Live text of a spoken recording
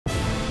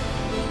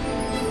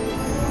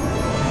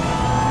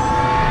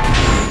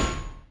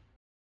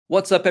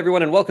What's up,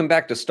 everyone, and welcome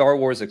back to Star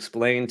Wars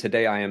Explained.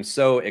 Today, I am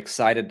so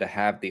excited to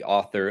have the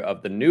author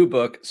of the new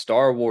book,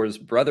 Star Wars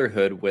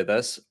Brotherhood, with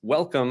us.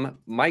 Welcome,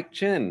 Mike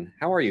Chen.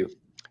 How are you?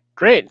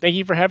 Great. Thank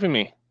you for having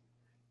me.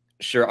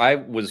 Sure, I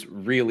was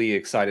really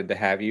excited to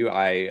have you.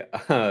 I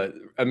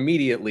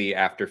immediately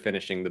after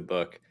finishing the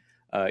book,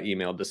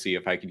 emailed to see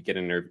if I could get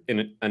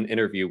an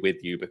interview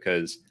with you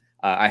because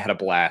I had a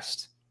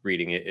blast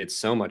reading it. It's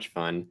so much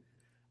fun.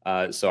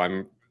 So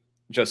I'm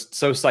just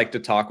so psyched to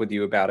talk with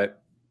you about it.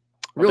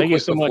 Well, Real thank you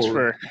quick so much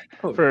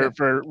before, for oh yeah.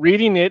 for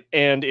reading it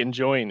and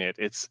enjoying it.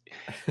 It's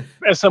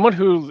as someone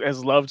who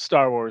has loved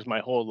Star Wars my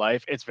whole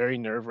life, it's very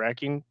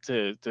nerve-wracking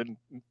to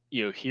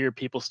hear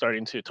people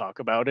starting to talk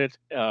about it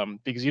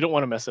because you don't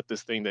want to mess up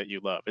this thing that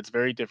you love. It's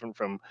very different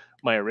from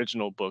my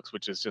original books,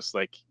 which is just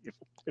like if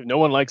no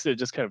one likes it, it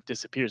just kind of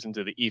disappears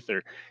into the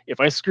ether. If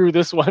I screw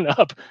this one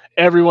up,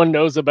 everyone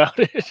knows about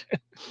it.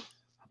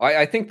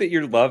 I think that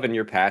your love and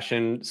your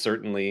passion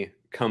certainly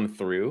come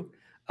through.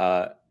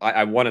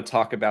 I want to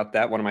talk about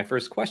that. One of my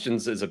first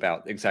questions is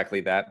about exactly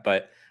that,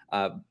 but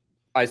uh,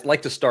 I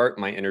like to start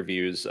my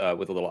interviews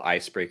with a little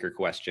icebreaker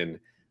question.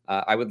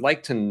 I would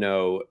like to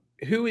know,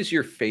 who is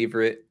your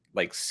favorite,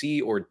 like,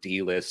 C or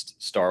D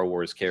list Star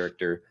Wars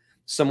character?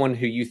 Someone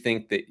who you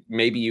think that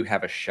maybe you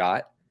have a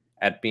shot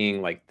at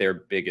being like their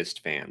biggest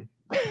fan.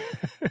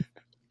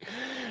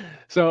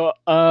 So,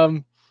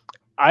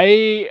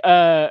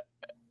 I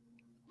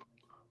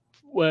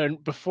when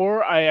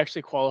before I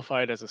actually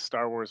qualified as a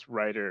Star Wars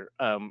writer,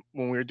 when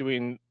we were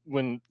doing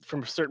when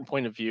from a certain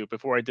point of view,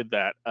 before I did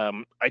that,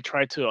 I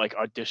tried to like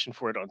audition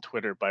for it on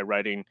Twitter by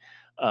writing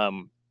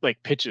like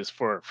pitches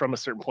for from a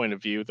certain point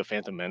of view, the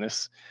Phantom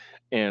Menace.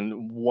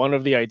 And one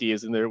of the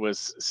ideas in there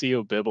was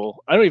Co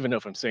Bibble. I don't even know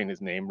if I'm saying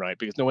his name right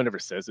because no one ever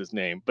says his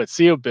name. But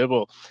Co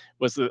Bibble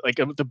was the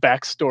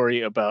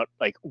backstory about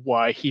like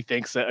why he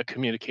thinks that a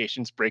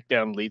communications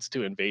breakdown leads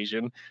to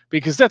invasion,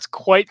 because that's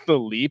quite the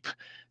leap.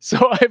 So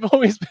I've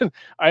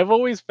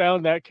always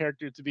found that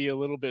character to be a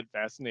little bit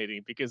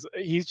fascinating because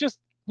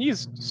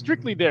he's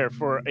strictly there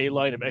for a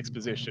line of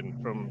exposition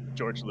from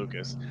George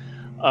Lucas.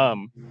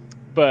 Um,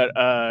 but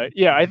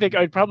yeah, I think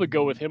I'd probably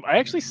go with him. I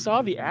actually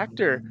saw the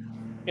actor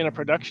in a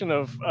production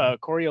of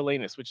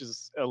Coriolanus, which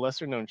is a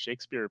lesser known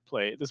Shakespeare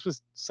play. This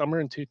was summer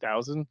in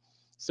 2000.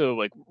 So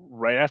like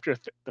right after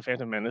the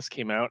Phantom Menace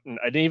came out, and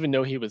I didn't even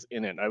know he was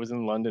in it. I was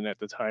in London at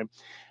the time,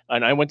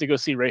 and I went to go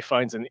see Ray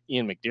Fiennes and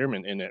Ian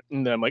McDiarmid in it,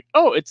 and then I'm like,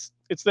 oh, it's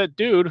that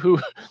dude who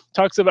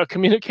talks about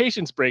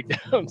communications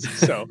breakdowns.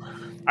 So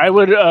I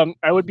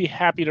would be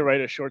happy to write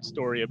a short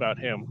story about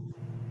him.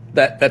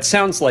 That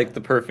sounds like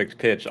the perfect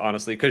pitch,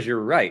 honestly, because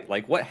you're right.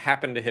 Like, what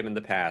happened to him in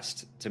the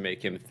past to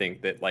make him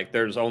think that like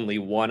there's only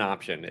one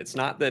option? It's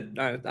not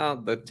that oh,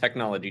 the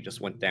technology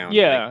just went down. Like,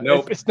 Yeah,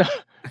 nope. it's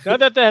not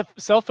that the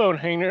cell phone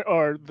hanger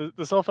or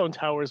the cell phone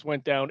towers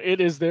went down.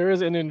 It is there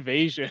is an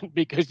invasion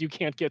because you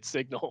can't get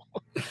signal.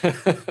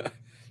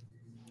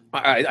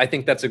 I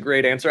think that's a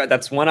great answer.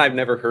 That's one I've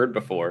never heard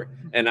before,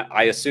 and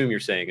I assume you're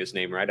saying his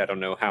name right. I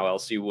don't know how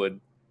else you would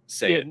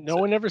say Yeah, it. no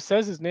one ever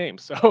says his name,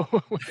 so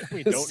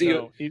we don't So,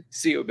 know. He,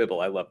 Co Bibble.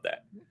 I love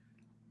that.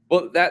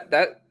 Well,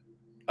 that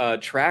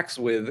tracks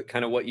with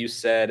kind of what you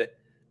said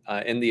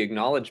in the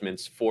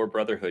acknowledgments for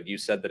Brotherhood. You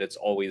said that it's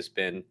always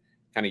been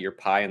kind of your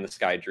pie in the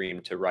sky dream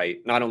to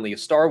write not only a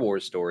Star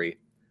Wars story,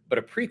 but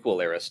a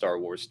prequel era Star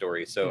Wars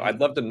story. So Mhm.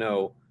 I'd love to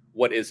know,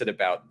 what is it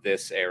about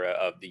this era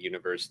of the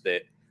universe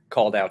that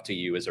called out to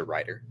you as a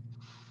writer?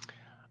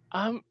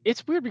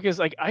 It's weird because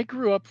like I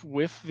grew up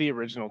with the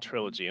original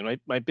trilogy, and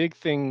my big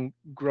thing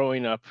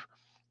growing up,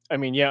 I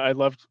mean, yeah, I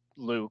loved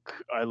Luke.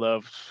 I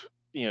loved,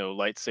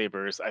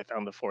 lightsabers. I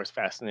found the Force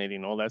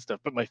fascinating, all that stuff.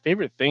 But my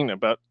favorite thing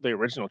about the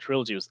original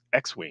trilogy was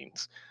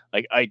X-wings.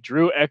 Like I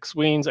drew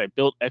X-wings, I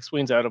built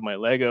X-wings out of my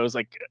Legos.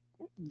 Like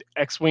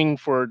X-wing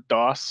for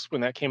DOS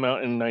when that came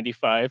out in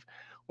 '95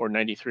 or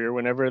 '93 or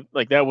whenever.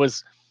 Like that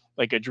was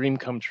like a dream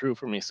come true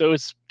for me. So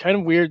it's kind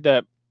of weird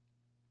that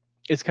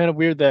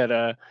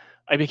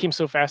I became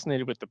so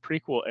fascinated with the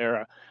prequel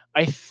era.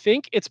 I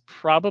think it's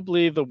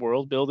probably the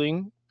world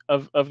building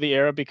of the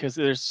era because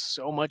there's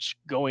so much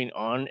going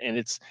on, and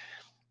it's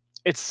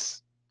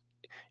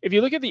if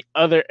you look at the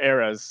other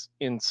eras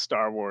in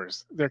Star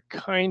Wars, they're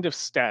kind of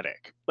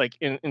static, like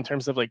in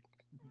terms of like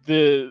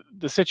the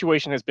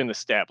situation has been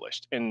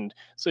established, and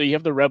so you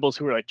have the rebels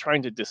who are like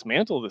trying to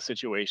dismantle the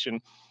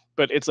situation,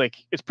 but it's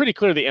like it's pretty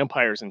clear the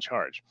Empire's in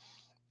charge.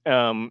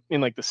 In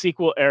like the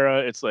sequel era,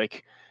 it's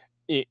like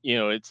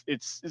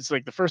it's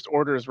like the First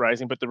Order is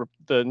rising, but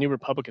the New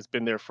Republic has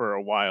been there for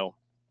a while.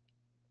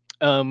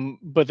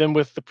 But then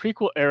with the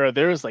prequel era,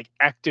 there is like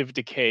active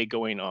decay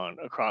going on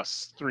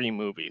across three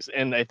movies,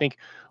 and I think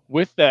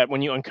with that,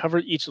 when you uncover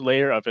each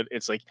layer of it,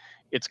 it's like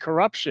it's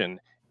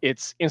corruption,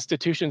 it's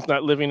institutions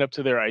not living up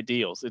to their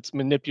ideals, it's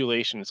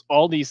manipulation, it's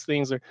all these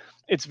things are.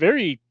 It's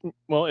very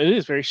well, it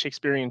is very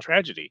Shakespearean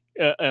tragedy,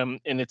 and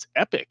it's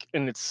epic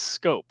in its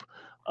scope.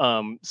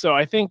 So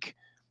I think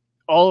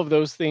all of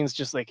those things,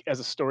 just like as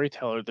a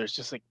storyteller, there's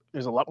just like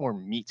there's a lot more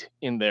meat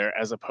in there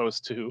as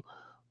opposed to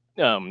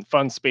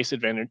fun space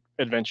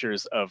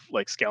adventures of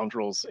like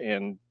scoundrels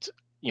and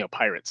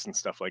pirates and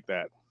stuff like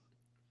that.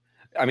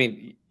 I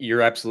mean,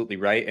 you're absolutely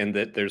right, and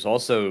that there's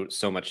also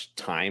so much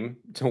time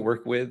to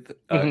work with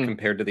Hmm.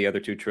 compared to the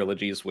other two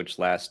trilogies, which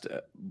last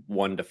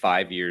 1 to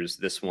 5 years.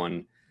 This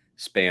one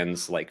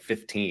spans like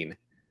 15.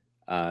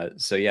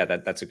 So yeah,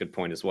 that's a good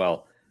point as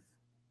well.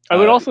 I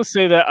would Uh, also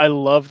say that I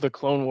love the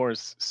Clone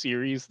Wars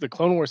series. The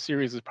Clone Wars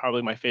series is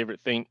probably my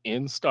favorite thing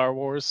in Star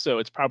Wars, so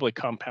it's probably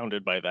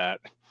compounded by that.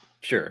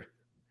 sure.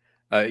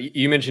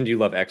 You mentioned you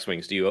love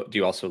X-wings. Do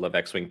you also love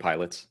X-wing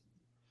pilots?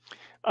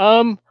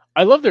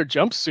 I love their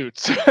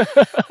jumpsuits,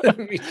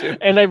 Me too.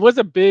 and I was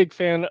a big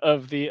fan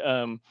of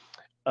uh,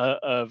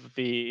 of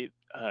the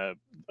uh,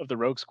 the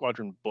Rogue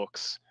Squadron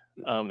books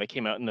that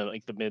came out in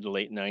the mid to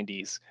late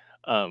 '90s.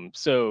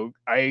 So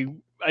I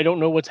don't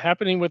know what's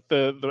happening with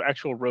the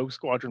actual Rogue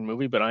Squadron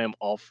movie, but I am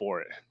all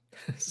for it.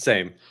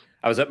 Same.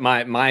 I was at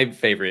my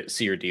favorite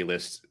C or D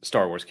list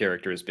Star Wars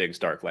character is Biggs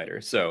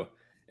Darklighter. So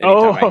anytime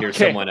Oh, I hear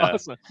okay, someone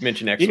awesome.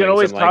 mention You can X-wings, I'm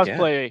always like, yeah.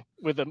 cosplay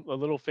with a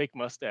little fake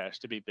mustache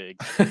to be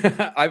Biggs.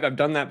 I've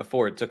done that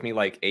before. It took me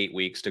like 8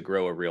 weeks to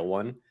grow a real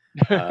one,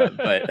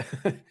 but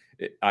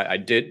I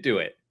did do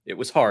it. It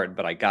was hard,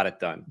 but I got it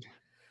done.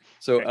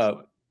 So,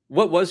 Excellent.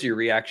 what was your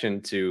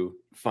reaction to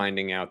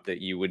finding out that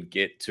you would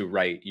get to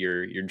write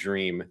your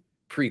dream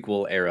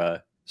prequel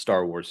era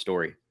Star Wars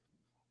story?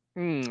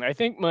 I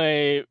think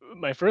my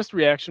first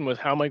reaction was,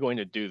 "How am I going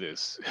to do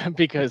this?"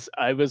 Because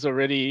I was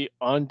already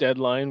on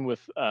deadline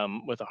with a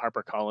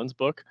HarperCollins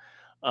book,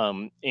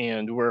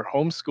 and we're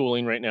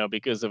homeschooling right now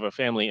because of a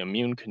family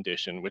immune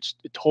condition, which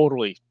it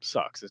totally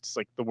sucks. It's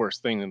like the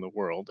worst thing in the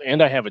world,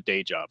 and I have a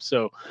day job,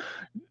 so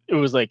it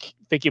was like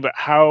thinking about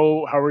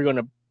how are we going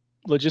to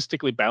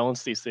logistically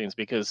balance these things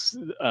because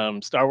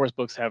Star Wars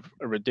books have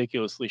a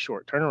ridiculously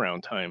short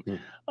turnaround time,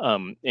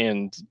 Hmm.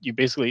 and you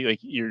basically like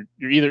you're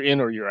either in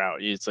or you're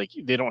out. It's like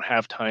they don't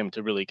have time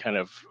to really kind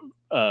of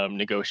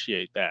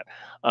negotiate that.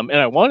 And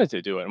I wanted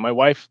to do it. And my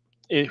wife,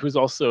 who's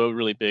also a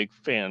really big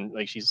fan,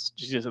 like she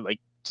just like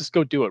just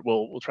go do it.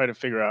 We'll try to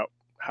figure out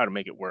how to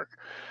make it work.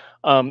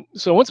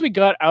 So once we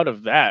got out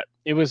of that,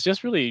 it was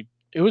just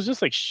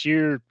like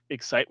sheer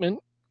excitement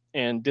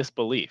and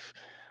disbelief.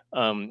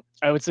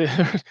 I would say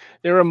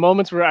there were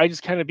moments where I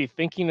just kind of be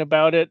thinking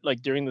about it,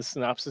 like during the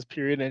synopsis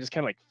period, and I just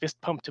kind of like fist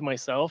pump to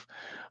myself.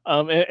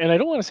 And I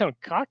don't want to sound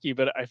cocky,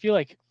 but I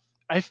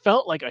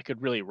felt like I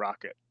could really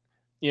rock it.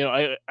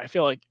 I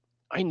feel like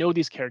I know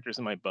these characters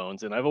in my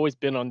bones, and I've always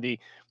been on the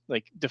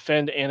like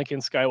defend Anakin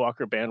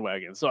Skywalker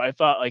bandwagon. So I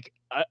thought like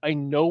I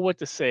know what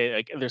to say.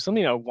 Like if there's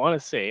something I want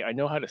to say, I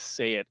know how to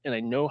say it, and I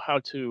know how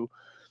to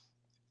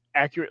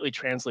accurately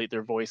translate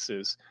their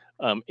voices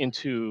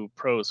into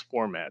prose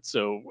format.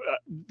 So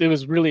there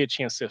was really a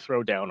chance to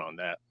throw down on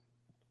that.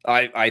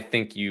 I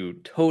think you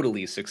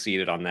totally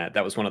succeeded on that.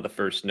 That was one of the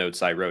first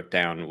notes I wrote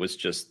down was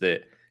just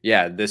that,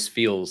 yeah, this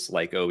feels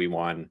like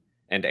Obi-Wan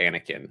and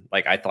Anakin.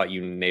 Like I thought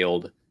you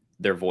nailed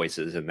their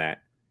voices in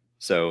that.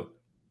 So,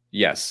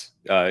 yes,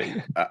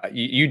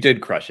 you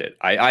did crush it.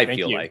 I Thank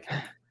feel you. like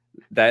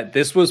that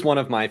this was one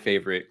of my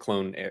favorite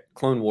Clone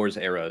Wars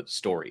era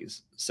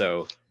stories.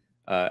 So,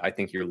 I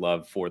think your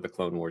love for the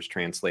Clone Wars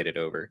translated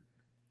over.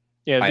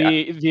 Yeah,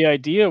 I the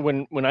idea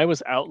when I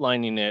was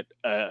outlining it,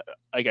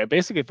 like I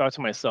basically thought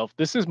to myself,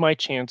 this is my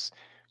chance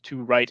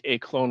to write a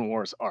Clone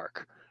Wars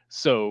arc.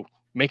 So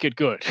make it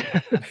good.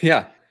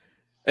 yeah,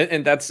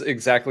 and that's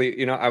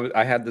exactly,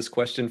 I had this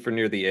question for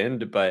near the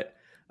end, but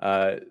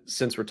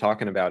since we're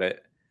talking about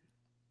it,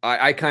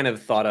 I kind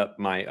of thought up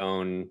my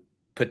own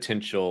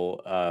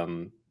potential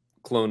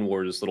Clone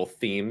Wars little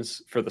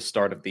themes for the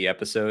start of the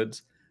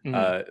episodes. Mhm.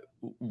 Uh,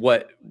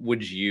 what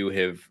would you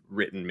have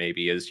written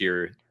maybe as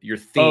your Oh,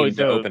 theme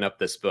to open up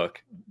this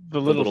book? the The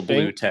little little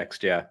blue thing.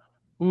 text, yeah.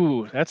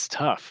 Ooh, that's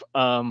tough.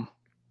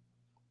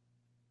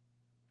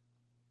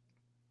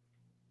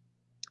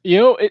 You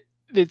know,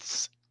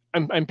 it's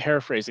I'm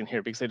paraphrasing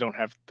here because I don't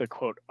have the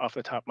quote off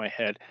the top of my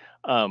head.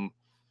 Um,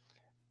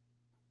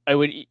 I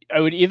would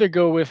either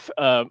go with,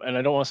 and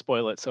I don't want to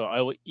spoil it, so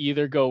I will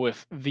either go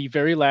with the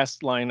very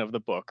last line of the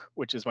book,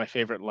 which is my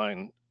favorite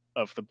line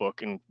of the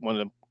book and one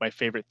of my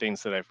favorite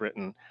things that I've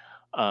written,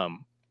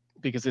 um,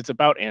 because it's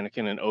about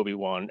Anakin and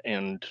Obi-Wan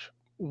and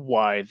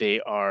why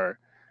they are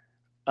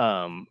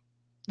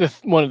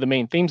one of the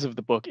main themes of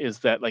the book is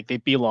that like they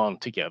belong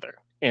together,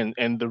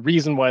 and the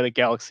reason why the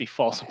galaxy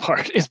falls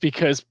apart is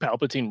because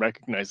Palpatine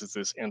recognizes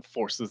this and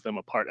forces them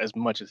apart as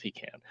much as he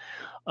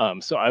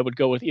can. So I would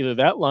go with either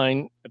that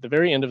line at the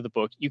very end of the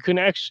book. You can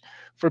actually,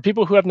 for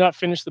people who have not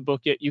finished the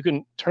book yet, you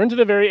can turn to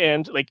the very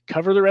end, like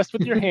cover the rest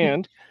with your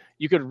hand.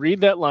 You could read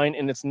that line,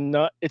 and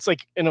it's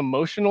like an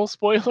emotional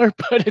spoiler,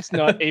 but it's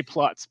not a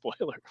plot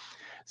spoiler.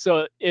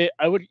 So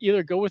I would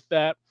either go with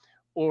that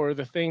or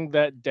the thing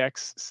that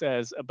Dex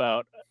says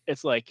about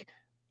it's like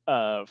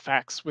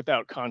facts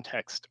without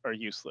context are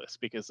useless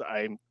because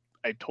I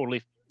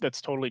totally that's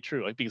totally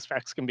true. Like because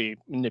facts can be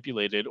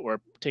manipulated or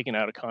taken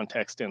out of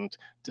context and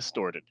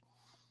distorted.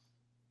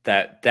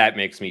 That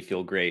makes me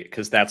feel great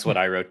because that's what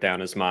I wrote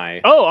down as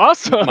my Oh,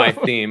 awesome! my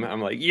theme.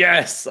 I'm like,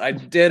 yes, I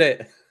did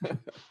it.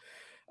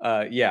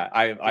 Yeah,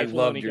 I Dave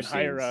loved Filoni your can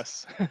hire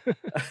scenes.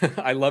 us.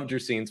 I loved your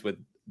scenes with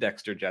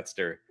Dexter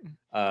Jetster,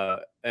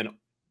 and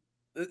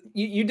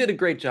you did a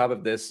great job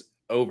of this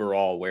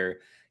overall, where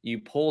you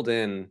pulled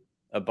in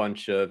a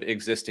bunch of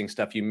existing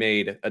stuff. You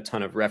made a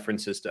ton of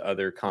references to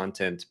other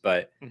content,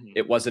 but Mhm.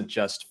 it wasn't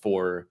just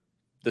for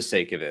the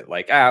sake of it.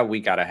 Like, we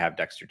got to have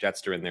Dexter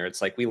Jetster in there.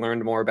 It's like we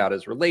learned more about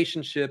his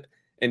relationship.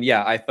 And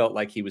yeah, I felt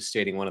like he was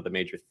stating one of the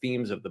major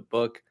themes of the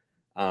book.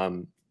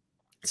 Um,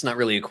 it's not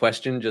really a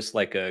question, just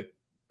like a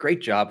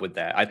great job with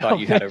that. I thought Oh,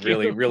 you had a thank you.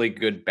 really, really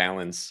good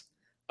balance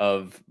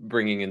of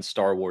bringing in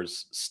Star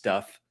Wars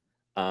stuff,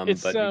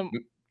 It's but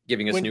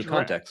giving us when new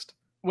context.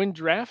 when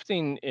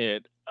drafting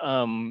it,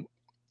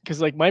 because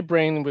like my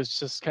brain was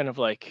just kind of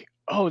like,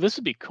 oh, this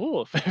would be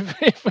cool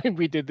if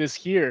we did this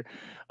here,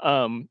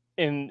 and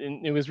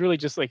it was really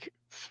just like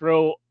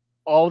throw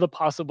all the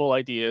possible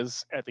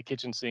ideas at the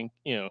kitchen sink,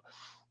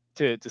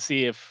 to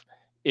see if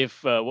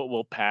what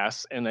will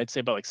pass, and I'd say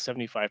about like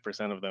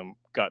 75% of them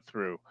got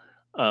through.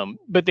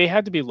 But they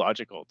had to be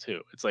logical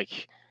too. It's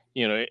like,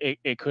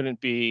 it couldn't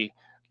be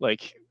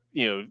like,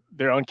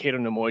 they're on Cato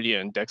Nemoidia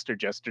and Dexter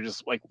Jester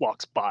just like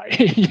walks by.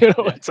 Yeah.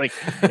 It's like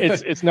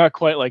it's not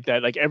quite like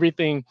that. Like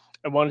everything,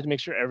 I wanted to make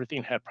sure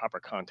everything had proper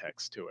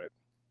context to it.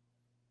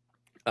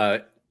 uh,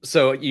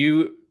 so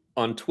you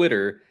on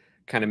Twitter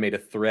kind of made a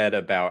thread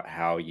about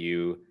how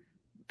you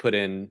put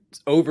in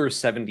over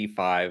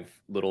 75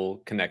 little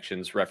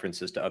connections,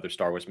 references to other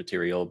Star Wars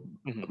material,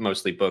 Mhm.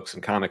 mostly books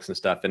and comics and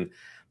stuff. And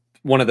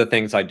one of the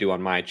things I do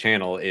on my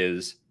channel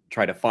is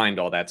try to find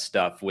all that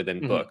stuff within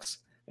Mhm. books.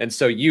 And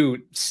so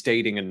you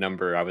stating a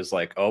number, I was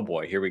like, oh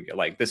boy, here we go.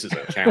 Like, this is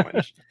a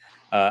challenge.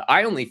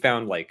 I only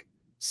found like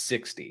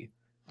 60.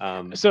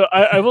 Um, So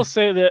I will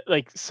say that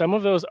like some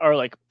of those are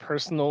like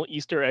personal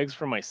Easter eggs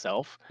for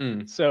myself.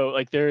 mm, So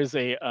like there's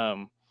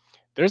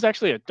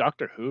actually a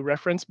Doctor Who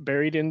reference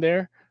buried in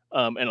there,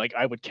 and like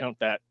I would count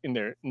that in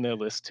their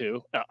list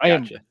too. I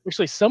am gotcha.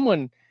 actually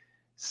someone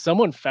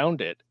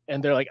found it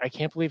and they're like, I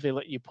can't believe they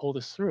let you pull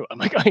this through. I'm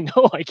like, I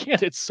know I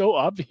can't. It's so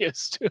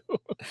obvious too.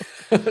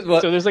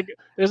 Well, So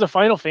there's a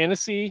Final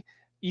Fantasy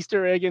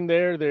Easter egg in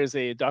there. There's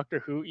a Doctor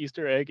Who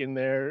Easter egg in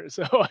there.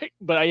 So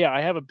yeah,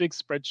 I have a big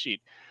spreadsheet,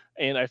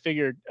 and I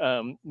figured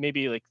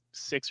maybe like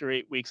 6 or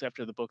 8 weeks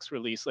after the book's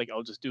release, like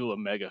I'll just do a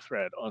mega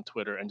thread on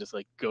Twitter and just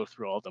like go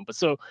through all of them. But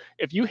so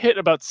if you hit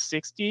about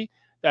 60,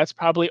 that's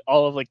probably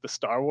all of like the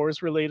Star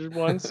Wars related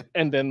ones,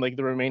 and then like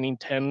the remaining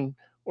 10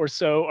 or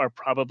so are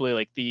probably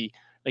like the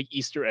like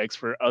Easter eggs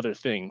for other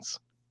things.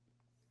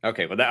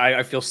 okay, well,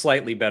 I feel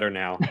slightly better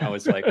now. I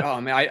was like, oh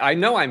man, I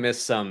know I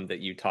missed some that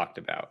you talked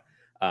about,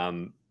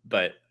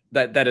 but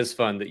that is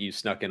fun that you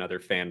snuck in other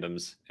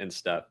fandoms and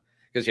stuff.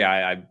 Because yeah,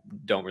 I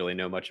don't really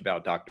know much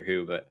about Doctor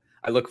Who, but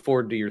I look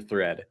forward to your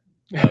thread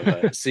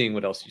of seeing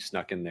what else you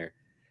snuck in there.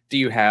 Do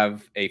you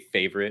have a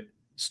favorite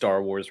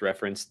Star Wars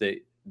reference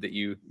that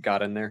you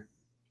got in there?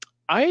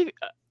 I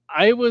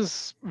I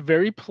was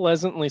very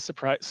pleasantly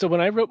surprised. So when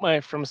I wrote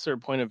my From a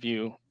Certain Point of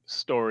View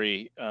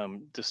story,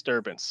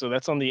 Disturbance, so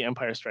that's on the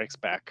Empire Strikes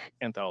Back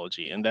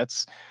anthology, and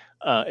that's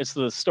it's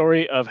the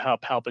story of how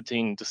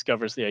Palpatine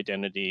discovers the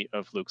identity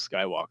of Luke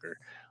Skywalker,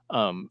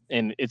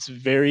 and it's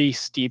very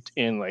steeped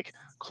in like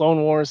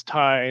Clone Wars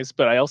ties,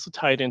 but I also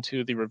tied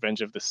into the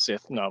Revenge of the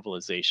Sith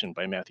novelization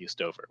by Matthew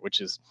Stover, which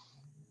is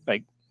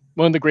like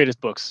one of the greatest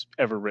books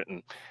ever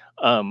written.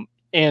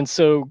 And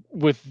so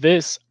with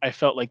this, I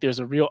felt like there's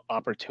a real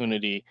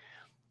opportunity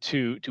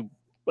to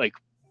like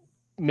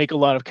make a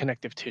lot of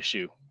connective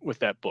tissue with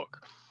that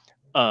book.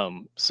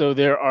 So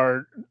there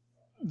are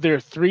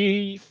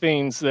three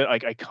things that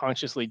like I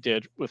consciously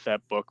did with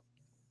that book.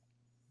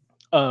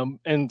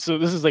 And so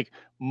this is like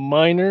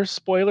minor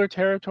spoiler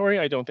territory.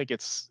 I don't think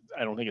it's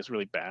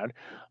really bad.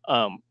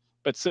 Um,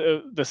 but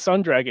so the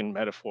Sun Dragon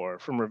metaphor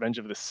from Revenge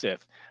of the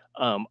Sith,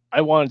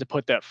 I wanted to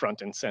put that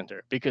front and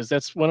center because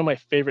that's one of my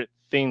favorite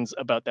things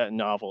about that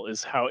novel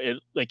is how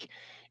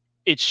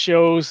it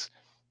shows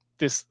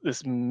this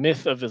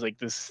myth of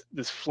this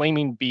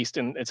flaming beast,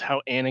 and it's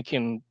how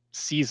Anakin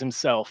sees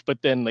himself,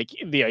 but then like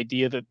the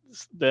idea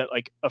that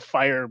like a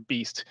fire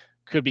beast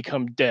could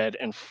become dead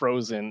and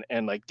frozen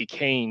and like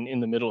decaying in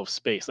the middle of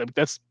space. Like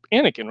that's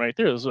Anakin right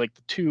there. Those are like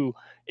the two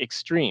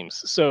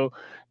extremes. So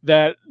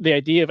that the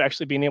idea of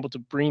actually being able to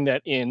bring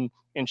that in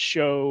and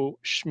show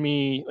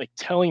Shmi like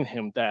telling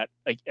him that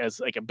like as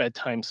like a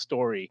bedtime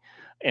story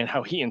and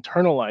how he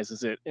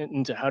internalizes it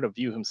into how to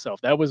view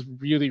himself. That was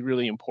really,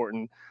 really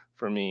important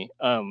for me.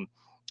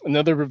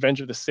 Another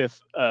Revenge of the Sith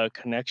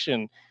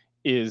connection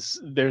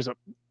is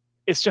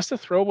it's just a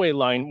throwaway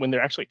line when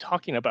they're actually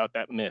talking about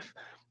that myth,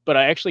 but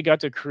I actually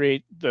got to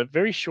create the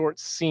very short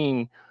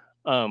scene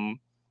um,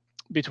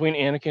 between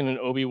Anakin and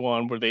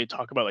Obi-Wan where they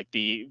talk about like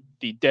the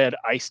dead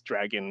ice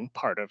dragon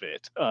part of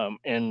it,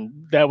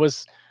 and that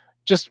was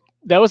a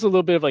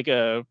little bit of like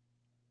a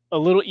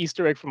little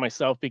Easter egg for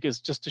myself because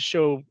just to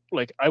show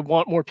like I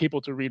want more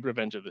people to read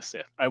Revenge of the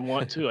Sith. I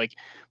want to like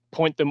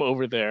point them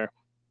over there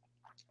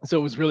So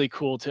it was really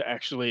cool to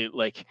actually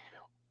like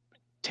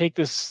take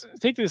this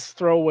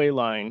throwaway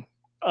line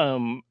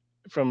um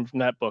from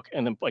that book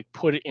and then like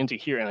put it into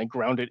here and I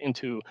ground it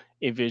into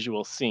a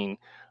visual scene.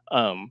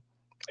 um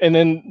and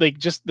then like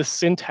just the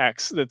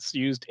syntax that's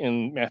used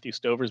in Matthew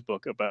Stover's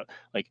book about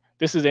like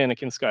this is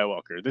Anakin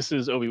Skywalker, this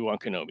is Obi-Wan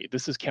Kenobi,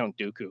 this is Count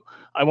Dooku.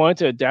 I wanted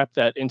to adapt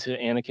that into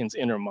Anakin's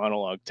inner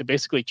monologue to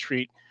basically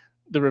treat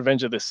the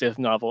Revenge of the Sith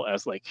novel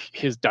as like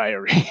his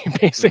diary Hmm.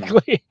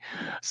 basically.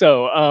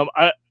 So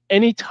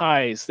any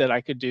ties that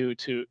I could do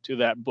to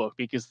that book,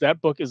 because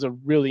that book is a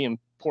really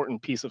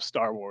important piece of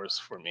Star Wars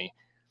for me.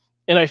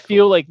 And I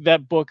feel Cool. like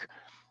that book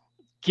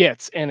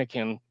gets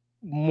Anakin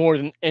more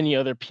than any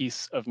other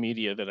piece of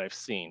media that I've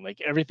seen.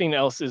 Like everything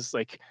else is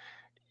like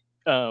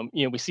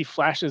we see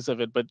flashes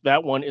of it, but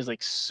that one is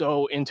like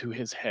so into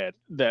his head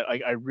that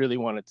I really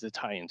wanted to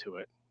tie into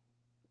it.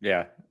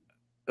 Yeah.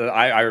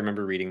 I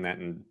remember reading that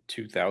in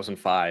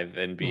 2005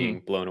 and Mhm. being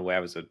blown away. I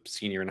was a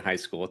senior in high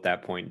school at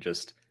that point,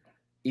 just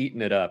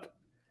eating it up.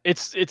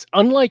 It's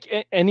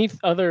unlike any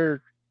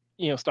other,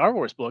 Star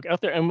Wars book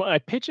out there, and when I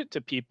pitch it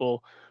to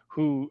people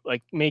who,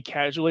 like, may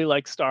casually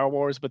like Star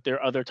Wars, but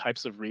they're other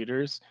types of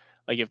readers,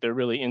 like, if they're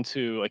really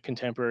into, like,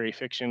 contemporary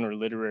fiction or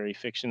literary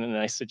fiction, and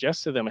I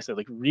suggest to them, I said,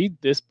 like, "Read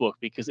this book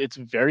because it's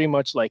very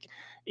much like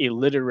a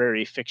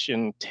literary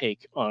fiction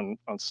take on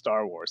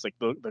Star Wars." Like,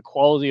 the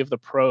quality of the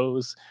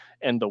prose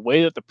and the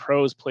way that the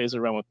prose plays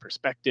around with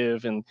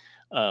perspective and,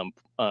 um,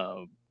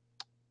 uh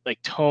like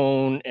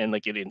tone and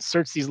like it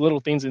inserts these little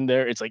things in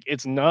there. It's like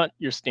it's not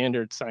your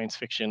standard science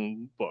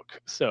fiction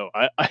book. So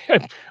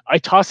I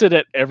toss it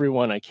at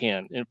everyone I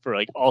can and for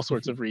like all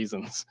sorts of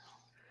reasons.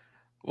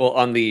 Well,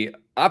 on the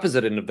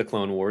opposite end of the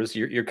Clone Wars,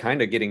 you're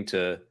kind of getting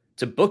to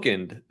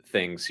bookend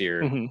things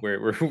here, Hmm. where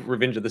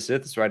Revenge of the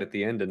Sith is right at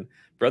the end, and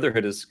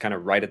Brotherhood is kind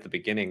of right at the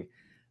beginning.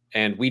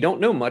 And we don't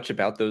know much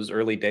about those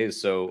early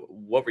days. So,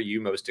 what were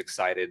you most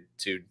excited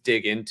to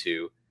dig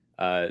into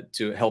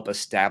to help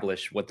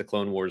establish what the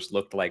Clone Wars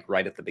looked like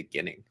right at the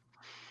beginning?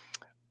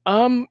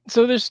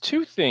 So there's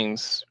two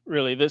things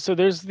really. So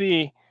there's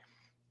the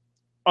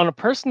on a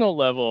personal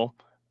level,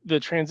 the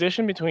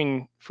transition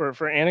between for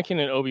Anakin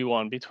and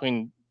Obi-Wan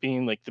between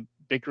being like the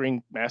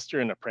bickering master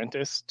and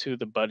apprentice to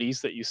the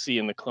buddies that you see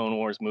in the Clone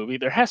Wars movie,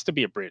 there has to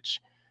be a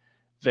bridge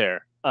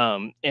there.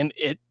 And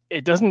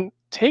it doesn't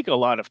take a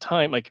lot of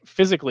time, like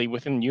physically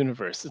within the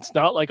universe. It's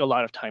not like a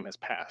lot of time has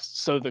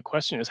passed. So the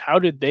question is, how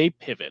did they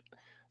pivot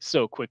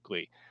so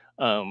quickly?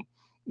 Um,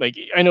 like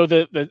I know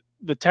the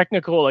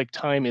technical like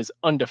time is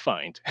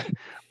undefined,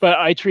 but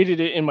I treated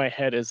it in my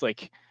head as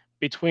like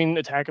between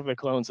Attack of the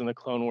Clones and the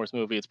Clone Wars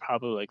movie, it's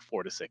probably like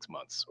 4 to 6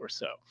 months or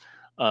so.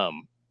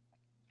 Um,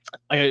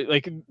 I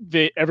like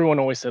everyone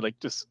always said like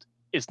just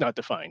it's not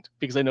defined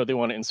because I know they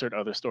want to insert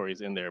other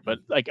stories in there, but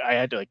like I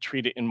had to like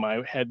treat it in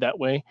my head that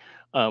way,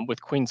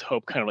 with Queen's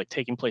Hope kind of like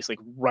taking place like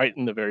right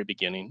in the very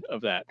beginning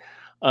of that.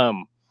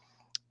 Um,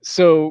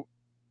 so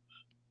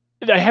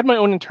I had my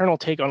own internal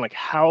take on like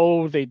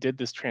how they did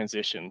this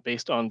transition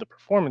based on the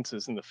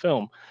performances in the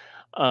film.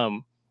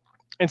 Um,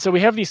 and so we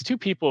have these two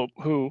people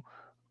who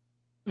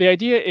the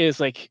idea is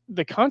like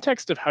the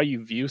context of how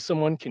you view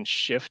someone can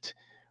shift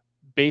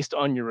based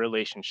on your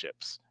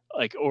relationships,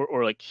 like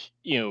or like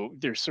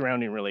their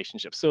surrounding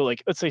relationships. So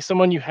like let's say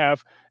someone you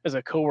have as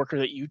a coworker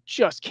that you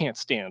just can't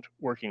stand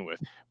working with,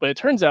 but it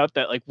turns out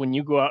that like when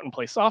you go out and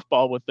play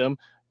softball with them,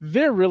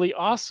 they're really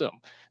awesome.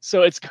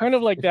 So it's kind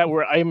of like that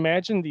where I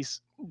imagine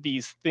these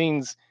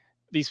things,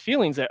 these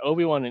feelings that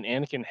Obi-Wan and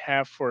Anakin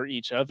have for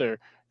each other,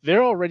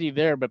 they're already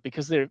there, but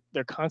because they're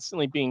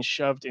constantly being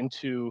shoved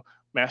into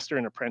master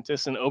and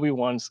apprentice, and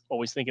Obi-Wan's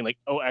always thinking like,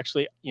 oh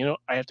actually,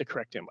 I have to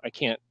correct him, I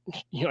can't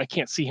I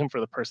can't see him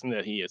for the person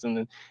that he is. And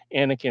then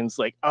Anakin's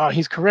like, oh,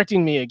 he's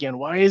correcting me again,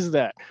 why is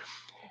that?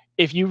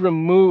 If you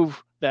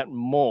remove that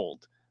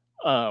mold,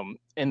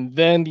 and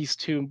then these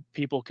two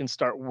people can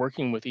start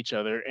working with each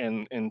other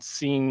and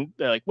seeing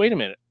that like, wait a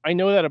minute, I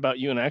know that about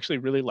you and I actually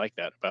really like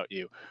that about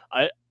you.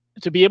 I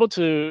To be able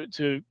to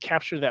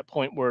capture that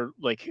point where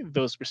like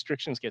those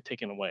restrictions get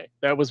taken away,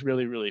 that was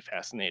really really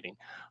fascinating.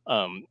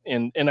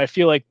 And I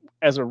feel like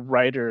as a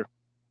writer,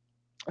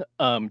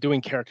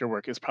 doing character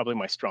work is probably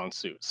my strong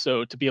suit.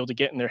 So to be able to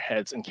get in their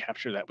heads and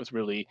capture that was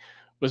really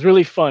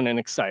fun and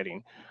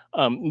exciting.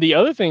 The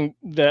other thing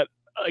that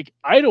like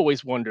I'd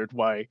always wondered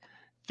why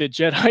the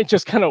Jedi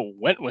just kind of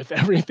went with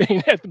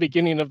everything at the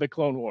beginning of the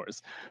Clone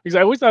Wars, because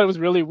I always thought it was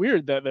really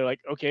weird that they're like,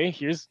 okay,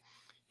 here's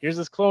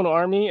this clone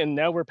army, and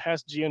now we're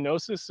past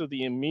Geonosis, so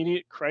the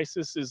immediate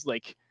crisis is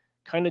like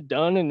kind of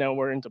done, and now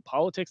we're into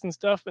politics and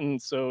stuff, and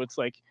so it's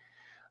like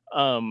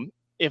um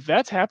if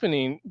that's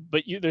happening,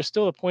 but there's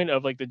still a point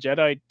of like the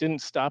Jedi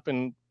didn't stop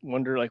and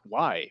wonder like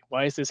why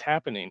is this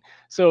happening.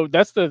 So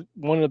that's the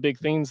one of the big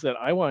things that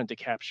I wanted to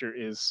capture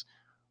is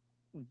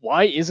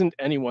why isn't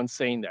anyone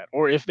saying that,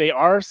 or if they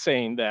are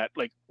saying that,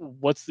 like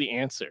what's the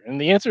answer? And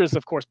the answer is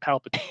of course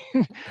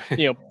Palpatine.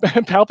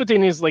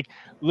 Palpatine is like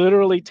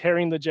literally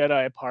tearing the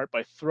Jedi apart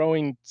by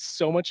throwing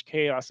so much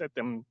chaos at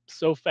them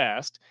so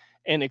fast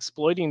and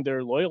exploiting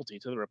their loyalty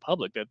to the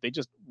Republic that they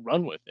just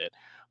run with it.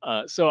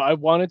 So I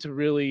wanted to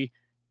really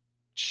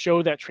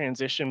show that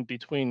transition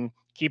between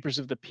keepers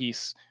of the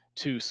peace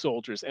to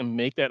soldiers and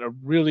make that a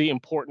really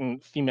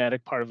important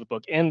thematic part of the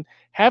book and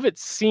have it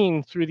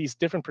seen through these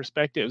different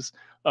perspectives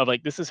of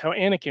like this is how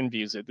Anakin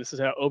views it, this is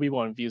how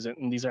Obi-Wan views it,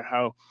 and these are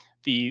how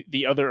the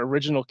other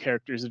original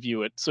characters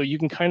view it. So you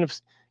can kind of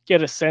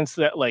get a sense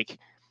that like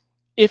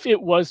if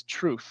it was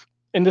truth,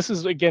 and this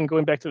is again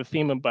going back to the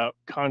theme about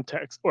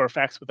context or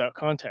facts without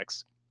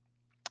context,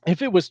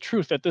 if it was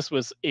truth that this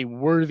was a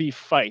worthy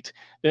fight,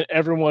 then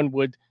everyone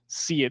would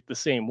see it the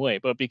same way.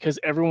 But because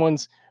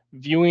everyone's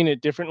viewing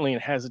it differently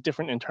and has a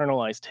different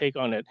internalized take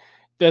on it,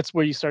 that's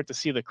where you start to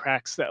see the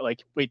cracks that,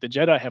 like, wait, the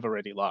Jedi have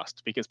already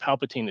lost because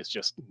Palpatine is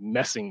just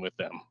messing with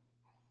them.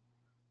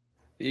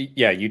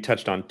 Yeah, you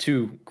touched on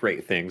two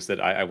great things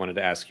that I wanted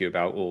to ask you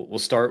about. We'll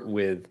start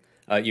with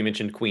you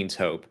mentioned Queen's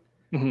Hope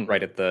Mhm.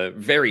 right at the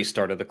very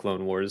start of the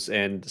Clone Wars,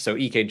 and so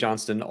E.K.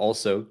 Johnston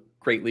also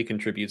greatly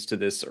contributes to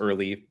this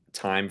early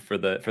time for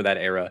that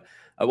era.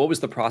 What was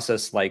the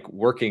process like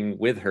working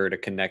with her to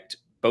connect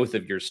both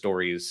of your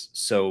stories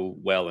so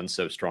well and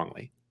so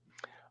strongly?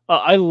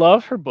 I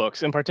love her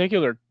books, in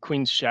particular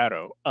Queen's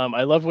Shadow.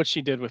 I love what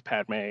she did with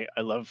Padme.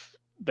 I love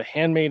the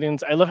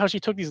Handmaidens. I love how she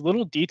took these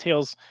little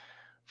details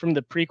from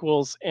the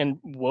prequels and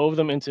wove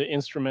them into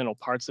instrumental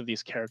parts of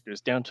these characters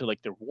down to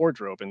like their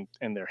wardrobe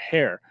and their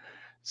hair.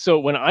 So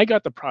when I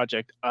got the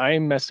project, I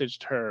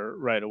messaged her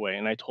right away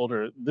and I told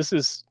her this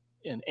is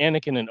an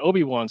Anakin and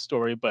Obi-Wan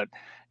story, but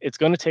it's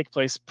going to take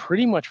place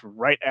pretty much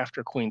right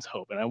after Queen's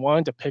Hope. And I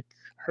wanted to pick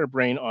her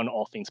brain on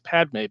all things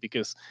Padme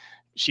because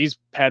she's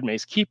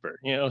Padme's keeper,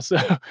 you know. So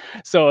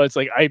so it's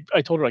like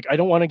I told her like I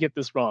don't want to get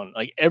this wrong.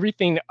 Like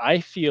everything that I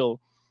feel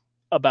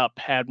about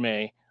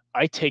Padme,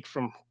 I take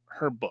from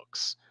her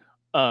books.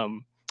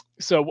 Um,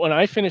 so when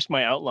I finished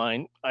my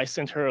outline, I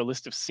sent her a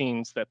list of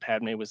scenes that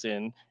Padme was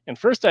in, and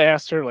first I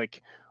asked her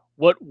like,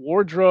 what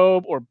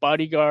wardrobe or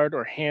bodyguard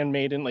or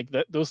handmaiden, like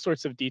those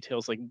sorts of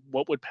details, like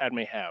what would Padme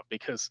have?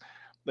 Because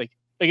like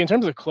in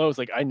terms of clothes,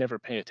 like I never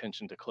pay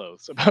attention to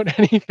clothes about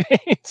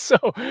anything. So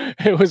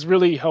it was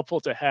really helpful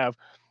to have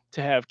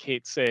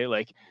Kate say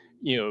like,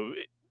 you know,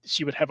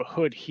 she would have a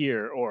hood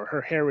here, or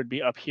her hair would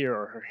be up here,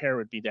 or her hair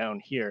would be down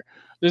here.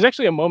 There's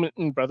actually a moment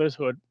in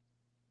Brotherhood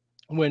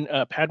when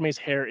Padme's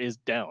hair is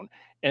down,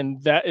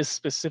 and that is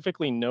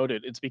specifically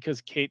noted. It's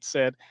because Kate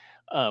said,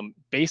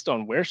 based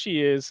on where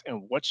she is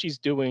and what she's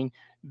doing,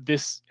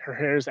 this her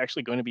hair is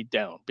actually going to be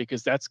down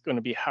because that's going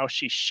to be how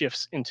she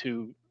shifts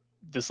into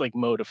this like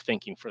mode of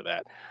thinking for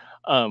that.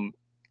 Um,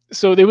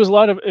 so there was a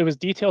lot of it was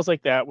details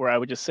like that where I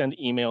would just send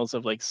emails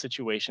of like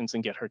situations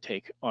and get her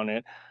take on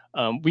it.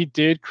 We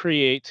did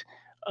create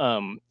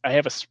I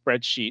have a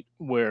spreadsheet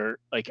where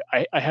like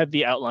I had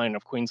the outline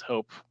of Queen's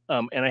Hope,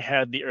 and I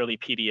had the early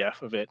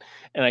PDF of it,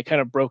 and I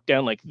kind of broke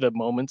down like the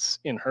moments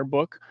in her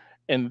book,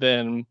 and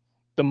then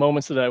the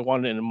moments that I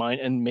wanted in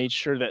mind, and made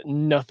sure that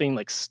nothing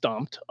like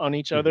stomped on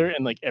each other, Mhm.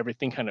 and like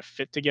everything kind of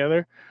fit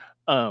together.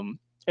 Um,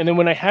 and then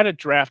when I had a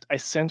draft, I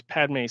sent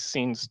Padme's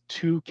scenes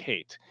to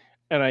Kate,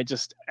 and I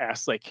just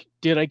asked like,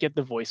 did I get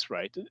the voice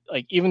right?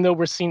 Like, even though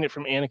we're seeing it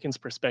from Anakin's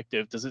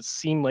perspective, does it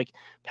seem like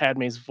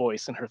Padme's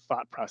voice and her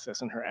thought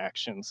process and her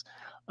actions?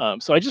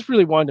 So I just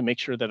really wanted to make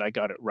sure that I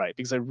got it right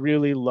because I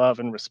really love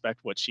and respect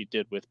what she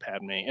did with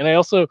Padme, and I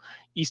also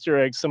Easter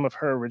egg some of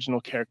her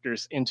original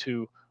characters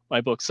into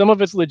my book. Some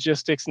of it's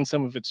logistics and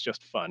some of it's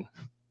just fun.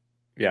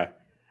 Yeah.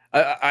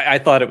 I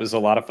thought it was a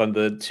lot of fun.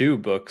 The two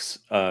books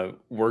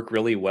work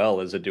really well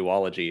as a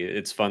duology.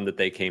 It's fun that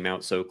they came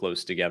out so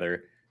close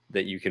together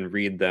that you can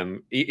read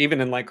them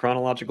even in like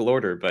chronological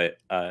order, but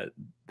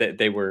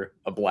they were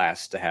a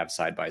blast to have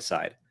side by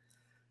side.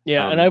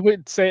 Yeah, and I Um,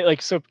 would say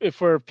like so if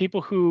for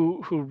people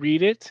who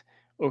read it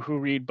or who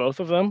read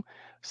both of them,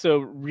 so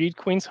read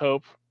Queen's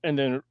Hope and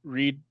then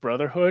read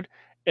Brotherhood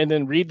and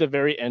then read the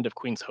very end of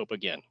Queen's Hope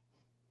again.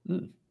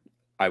 hmm,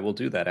 I will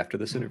do that after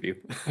this interview.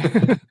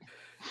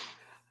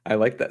 I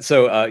like that.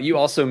 So you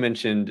also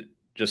mentioned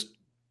just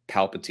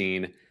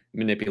Palpatine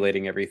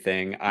manipulating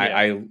everything. Yeah,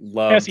 I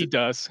as loved, he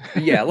does.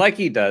 yeah, like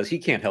he does. He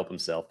can't help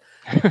himself.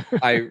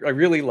 I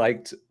really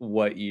liked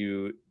what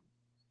you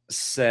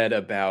said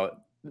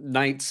about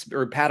knights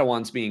or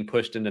Padawans being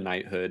pushed into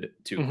knighthood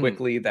too Mhm,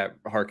 quickly. That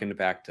harkened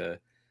back to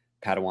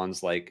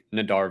Padawans like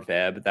Nadar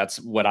Veb. That's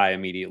what I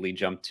immediately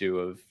jumped to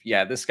of,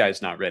 yeah, this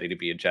guy's not ready to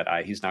be a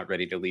Jedi. He's not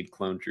ready to lead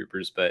clone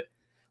troopers. But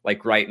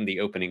like right in the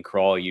opening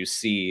crawl, you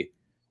see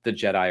the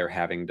Jedi are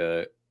having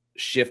to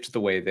shift the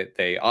way that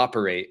they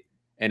operate.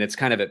 And it's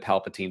kind of at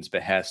Palpatine's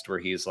behest where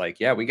he's like,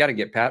 yeah, we got to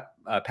get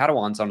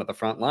Padawans onto the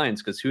front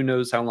lines because who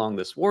knows how long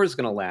this war is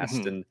going to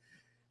last. mhm. And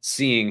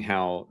seeing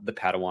how the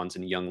Padawans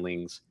and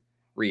younglings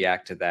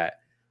react to that,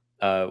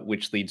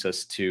 which leads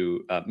us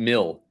to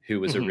Mill,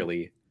 who is a Mhm.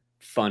 really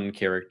fun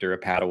character, a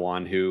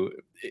Padawan who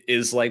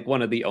is like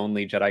one of the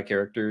only Jedi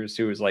characters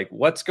who is like,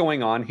 "What's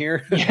going on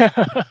here?" Yeah.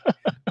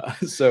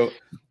 So,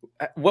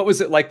 what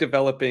was it like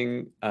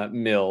developing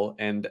Mill,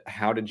 and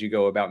how did you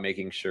go about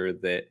making sure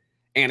that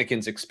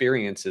Anakin's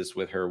experiences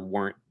with her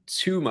weren't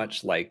too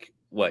much like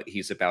what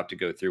he's about to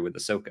go through with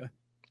Ahsoka?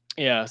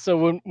 Yeah.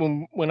 So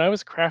when I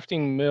was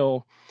crafting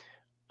Mill,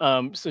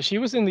 so she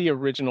was in the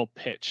original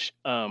pitch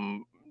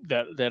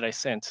that I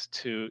sent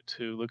to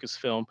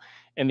Lucasfilm,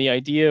 and the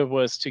idea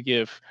was to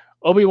give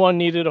Obi-Wan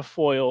needed a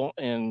foil,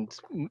 and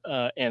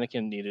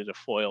Anakin needed a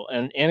foil,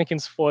 and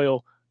Anakin's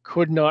foil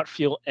could not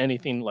feel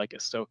anything like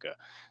Ahsoka.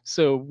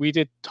 So we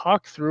did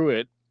talk through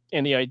it,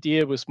 and the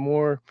idea was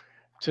more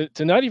to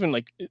not even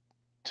like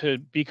to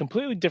be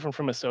completely different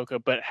from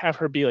Ahsoka, but have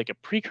her be like a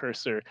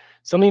precursor,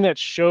 something that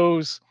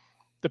shows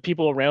the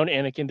people around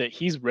Anakin that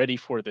he's ready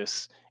for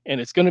this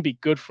and it's going to be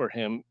good for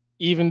him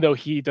even though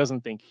he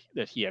doesn't think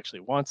that he actually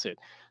wants it.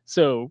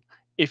 So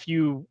if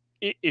you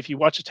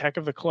watch Attack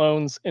of the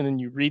Clones and then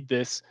you read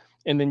this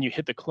and then you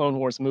hit the Clone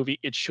Wars movie,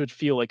 it should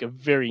feel like a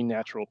very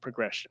natural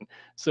progression.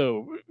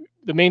 So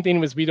the main thing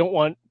was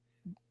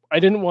I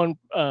didn't want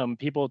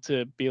people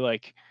to be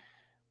like,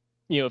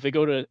 if they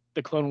go to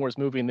the Clone Wars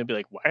movie and they'll be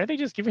like, why are they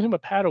just giving him a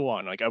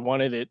Padawan? Like I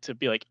wanted it to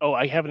be like, oh,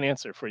 I have an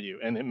answer for you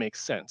and it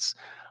makes sense.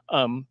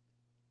 Um,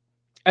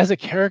 as a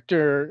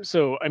character,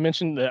 so I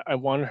mentioned that I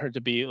wanted her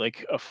to be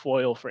like a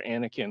foil for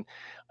Anakin.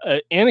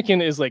 Anakin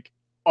is like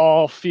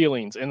all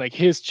feelings, and like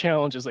his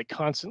challenge is like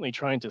constantly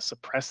trying to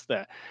suppress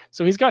that.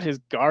 So he's got his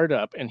guard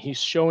up, and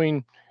he's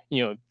showing,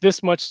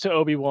 this much to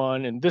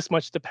Obi-Wan, and this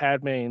much to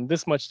Padme, and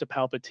this much to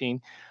Palpatine.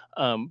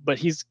 But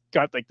he's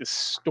got like this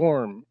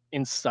storm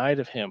inside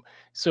of him.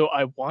 So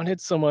I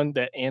wanted someone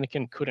that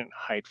Anakin couldn't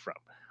hide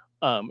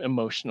from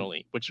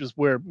emotionally, which is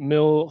where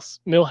Mill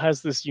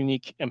has this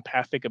unique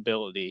empathic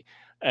ability,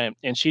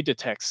 and she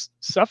detects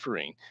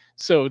suffering.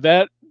 So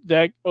that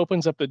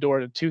opens up the door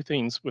to two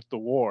things with the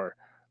war.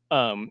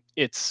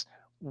 It's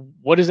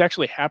what is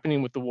actually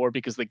happening with the war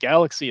because the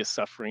galaxy is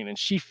suffering and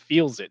she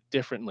feels it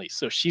differently.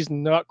 So she's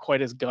not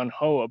quite as gun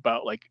ho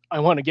about like I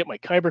want to get my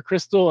kyber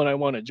crystal and I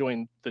want to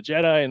join the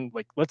Jedi and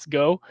like let's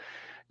go.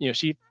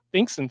 She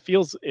thinks and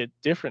feels it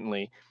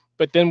differently.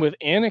 But then with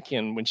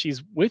Anakin, when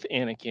she's with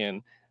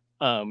Anakin,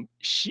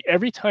 she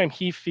every time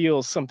he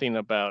feels something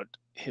about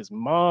his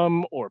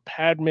mom or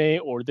Padme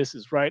or this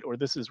is right or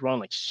this is wrong,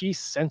 like she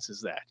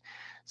senses that.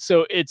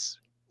 So it's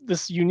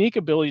this unique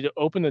ability to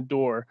open the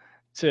door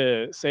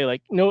to say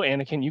like, no,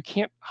 Anakin, you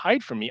can't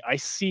hide from me. I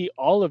see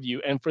all of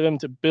you, and for them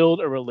to build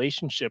a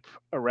relationship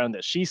around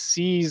that. She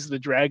sees the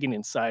dragon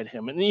inside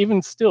him, and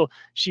even still,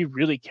 she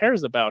really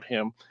cares about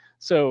him.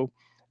 So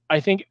I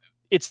think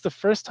it's the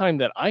first time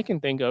that I can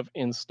think of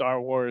in Star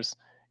Wars,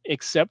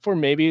 except for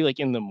maybe like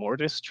in the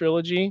Mortis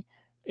trilogy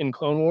in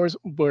Clone Wars,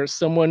 where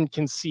someone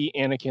can see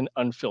Anakin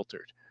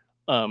unfiltered.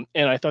 And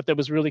I thought that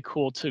was really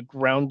cool to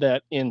ground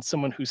that in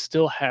someone who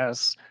still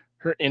has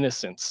her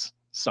innocence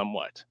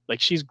somewhat. Like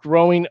she's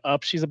growing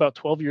up, she's about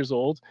 12 years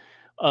old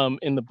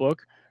in the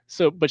book.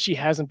 So, but she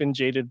hasn't been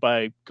jaded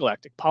by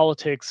galactic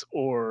politics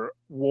or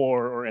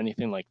war or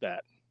anything like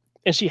that.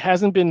 And she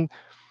hasn't been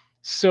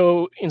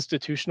so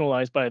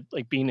institutionalized by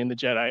like being in the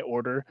Jedi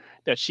Order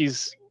that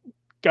she's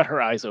got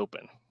her eyes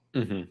open.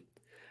 Hmm.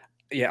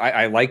 Yeah,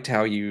 I liked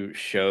how you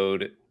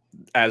showed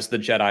as the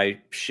Jedi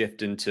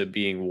shift into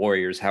being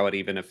warriors, how it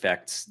even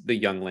affects the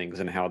younglings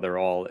and how they're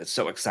all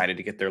so excited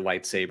to get their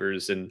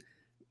lightsabers and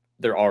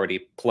they're already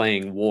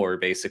playing war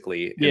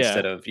basically Yeah.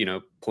 instead of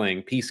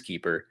playing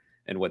peacekeeper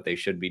and what they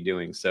should be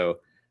doing. So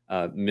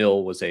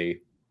Mill was a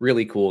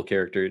really cool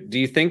character. Do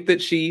you think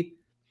that she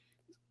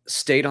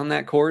stayed on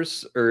that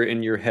course, or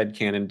in your head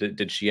canon,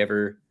 did she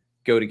ever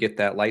go to get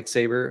that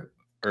lightsaber,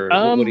 or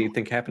what do Um, you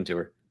think happened to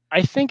her?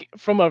 I think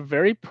from a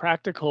very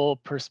practical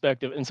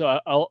perspective, and so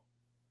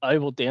I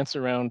will dance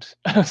around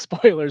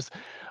spoilers.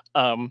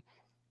 Um,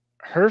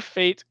 Her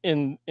fate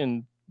in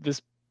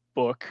this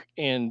book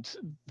and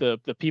the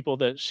people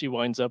that she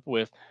winds up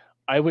with,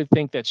 I would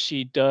think that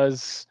she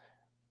does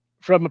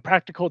from a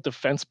practical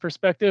defense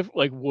perspective,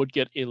 like would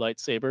get a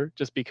lightsaber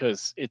just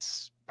because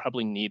it's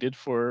probably needed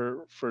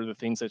for the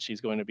things that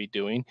she's going to be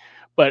doing.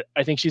 But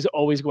I think she's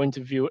always going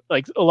to view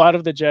like a lot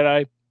of the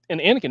Jedi,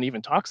 and Anakin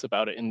even talks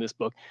about it in this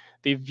book.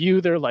 They view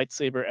their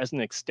lightsaber as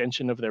an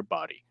extension of their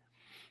body.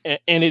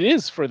 And it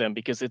is for them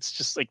because it's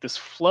just like this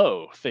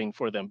flow thing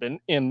for them.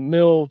 And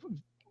Mill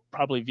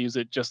probably views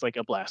it just like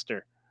a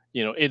blaster.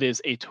 It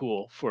is a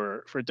tool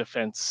for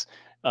defense,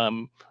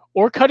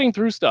 or cutting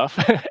through stuff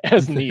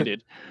as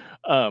needed.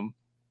 Um,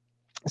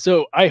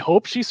 so I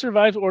hope she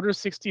survives Order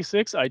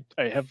 66. I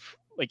have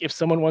like if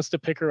someone wants to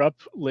pick her up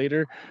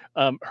later,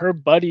 her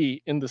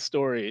buddy in the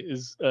story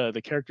is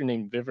the character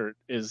named Vivert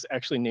is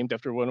actually named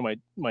after one of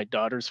my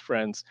daughter's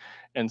friends,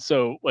 and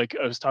so like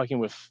I was talking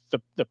with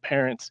the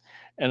parents,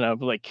 and I'm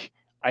like.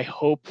 I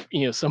hope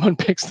someone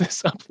picks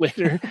this up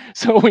later,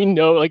 so we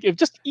know like if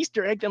just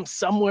Easter egg them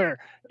somewhere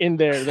in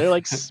there. They're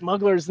like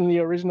smugglers in the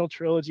original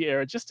trilogy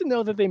era, just to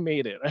know that they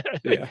made it. Like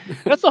Yeah.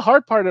 that's the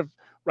hard part of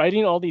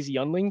writing all these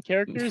youngling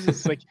characters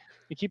is like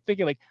you keep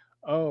thinking like,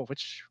 oh,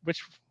 which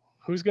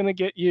who's gonna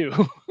get you?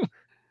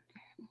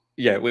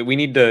 Yeah, we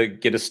need to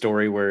get a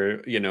story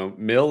where,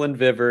 Mill and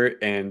Viver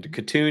and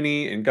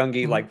Katuni and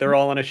Gungi, like they're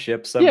all on a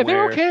ship Yeah, they're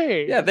somewhere.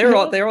 okay. Yeah, they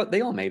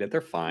all made it. They're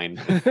fine.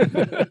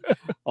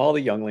 All the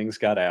younglings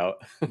got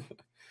out.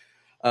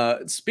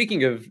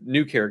 Speaking of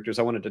new characters,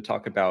 I wanted to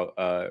talk about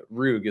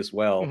Rug as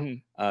well.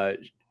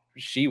 Mhm.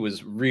 She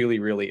was really,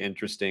 really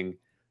interesting.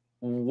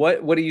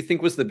 What do you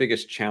think was the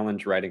biggest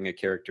challenge writing a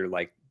character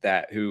like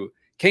that who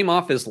came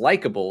off as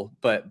likable,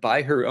 but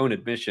by her own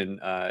admission,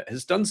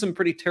 has done some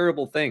pretty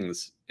terrible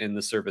things in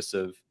the service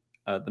of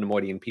the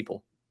Nemoidian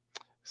people?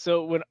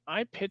 So when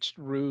I pitched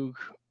Roog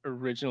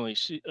originally,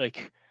 she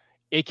like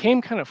it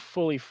came kind of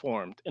fully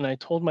formed, and I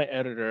told my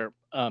editor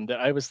that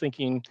I was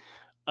thinking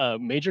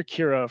Major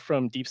Kira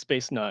from Deep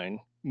Space Nine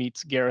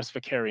meets Garrus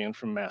Vakarian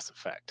from Mass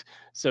Effect.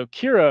 So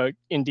Kira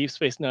in Deep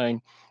Space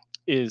Nine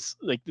is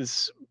like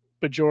this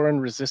Bajoran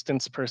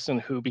resistance person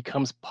who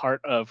becomes part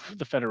of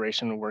the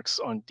Federation and works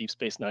on Deep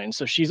Space Nine.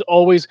 So she's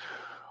always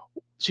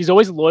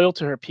loyal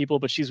to her people,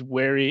 but she's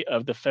wary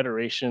of the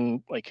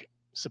Federation, like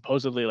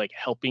supposedly like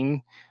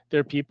helping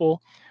their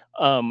people.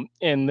 And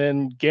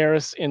then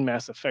Garrus in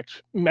Mass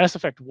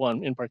Effect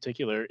One in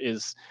particular,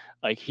 is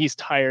like he's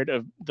tired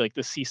of like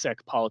the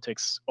CSEC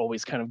politics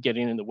always kind of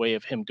getting in the way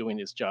of him doing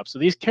his job. So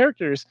these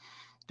characters,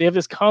 they have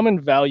this common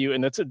value,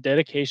 and that's a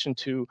dedication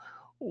to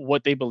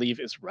what they believe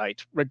is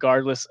right,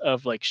 regardless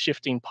of like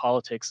shifting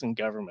politics and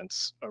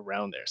governments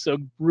around there. So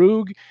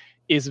Brug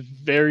is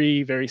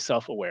very, very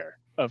self-aware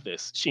of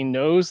this. She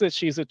knows that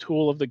she's a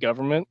tool of the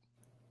government.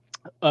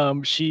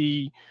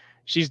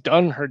 She's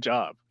done her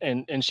job,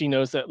 and she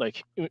knows that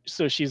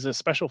so she's a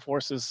special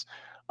forces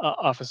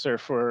officer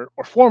for,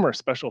 or former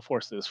special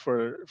forces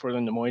for the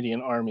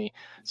Nemoidian army.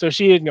 So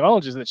she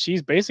acknowledges that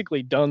she's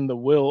basically done the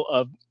will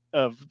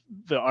of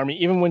the army,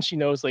 even when she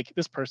knows like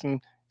this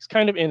person is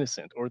kind of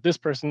innocent or this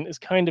person is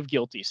kind of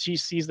guilty. She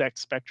sees that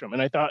spectrum,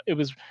 and I thought it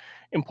was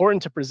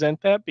important to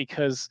present that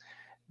because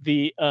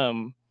the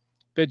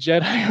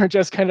Jedi are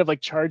just kind of like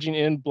charging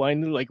in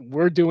blindly, like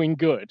we're doing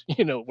good,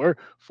 we're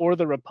for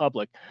the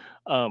Republic.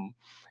 Um,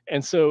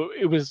 and so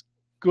it was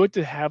good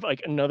to have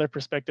like another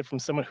perspective from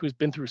someone who's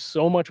been through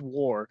so much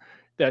war,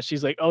 that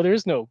she's like, oh,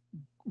 there's no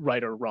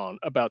right or wrong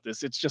about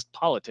this. It's just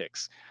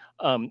politics.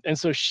 And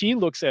so she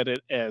looks at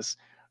it as,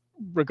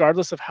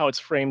 regardless of how it's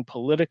framed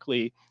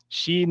politically,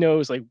 she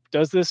knows like,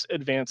 does this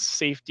advance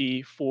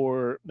safety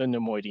for the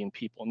Nemoidian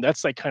people? And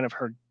that's like kind of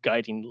her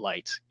guiding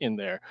light in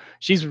there.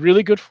 She's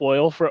really good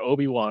foil for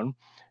Obi-Wan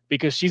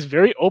because she's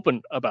very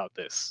open about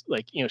this.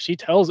 Like, she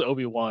tells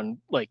Obi-Wan,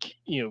 like,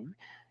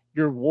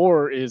 your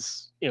war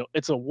is,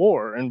 it's a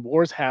war, and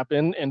wars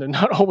happen and they're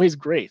not always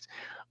great.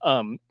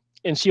 Um,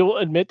 and she'll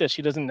admit that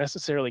she doesn't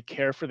necessarily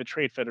care for the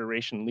Trade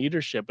Federation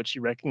leadership, but she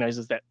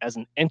recognizes that as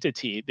an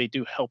entity, they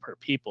do help her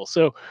people.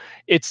 So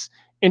it's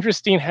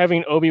interesting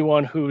having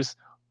Obi-Wan, who's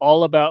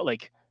all about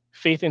like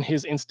faith in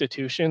his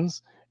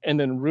institutions, and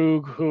then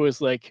Roog, who is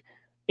like,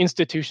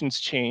 institutions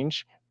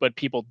change, but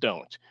people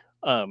don't.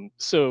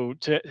 So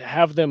to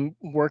have them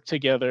work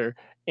together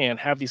and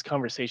have these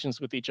conversations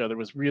with each other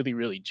was really,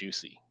 really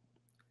juicy.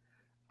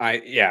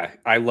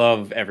 I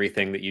love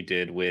everything that you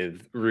did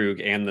with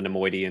Rug and the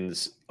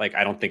Nemoidians. Like,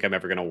 I don't think I'm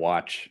ever gonna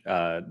watch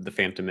the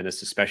Phantom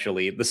Menace,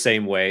 especially the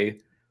same way.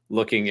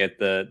 Looking at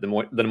the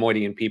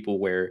Nemoidian people,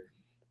 where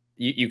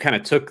you kind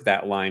of took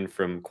that line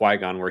from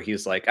Qui-Gon, where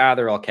he's like, ah,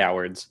 they're all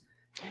cowards,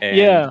 and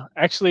Yeah,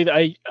 actually,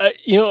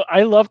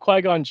 I love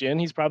Qui-Gon Jinn.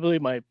 He's probably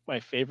my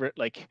favorite.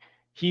 Like,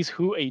 he's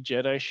who a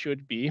Jedi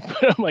should be.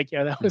 But I'm like,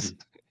 yeah, that was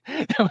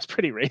Mhm. that was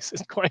pretty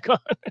racist, Qui-Gon.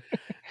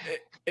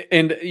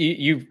 And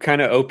you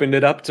kind of opened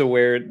it up to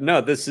where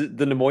no, this is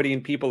the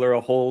Nemoidian people are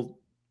a whole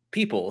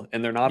people,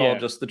 and they're not all Yeah.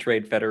 just the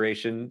Trade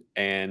Federation.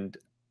 And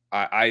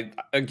I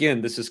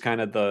again, this is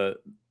kind of the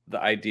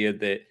idea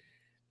that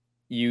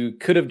you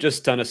could have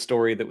just done a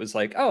story that was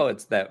like, oh,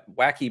 it's that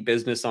wacky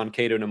business on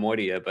Cato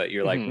Nemoidia, but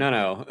you're like, Mhm. no,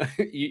 no,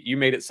 you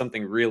made it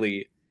something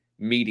really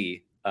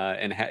meaty,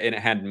 and it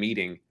had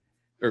meaning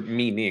or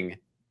meaning,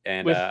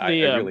 and With I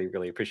the really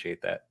really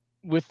appreciate that.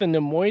 with the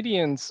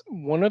Nemoidians,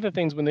 one of the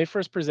things when they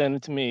first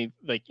presented to me,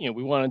 like,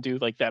 we want to do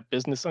like that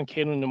business on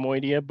Cato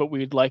Nemoidia, but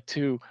we'd like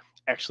to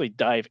actually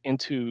dive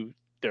into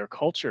their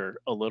culture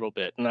a little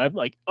bit. And I'm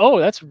like, oh,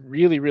 that's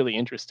really, really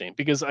interesting,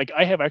 because like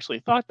I have actually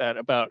thought that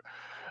about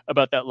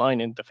that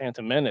line in The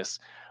Phantom Menace.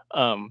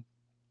 Um,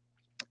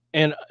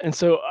 and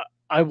so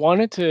I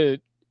wanted to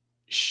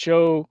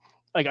show,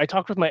 like, I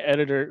talked with my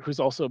editor who's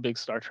also a big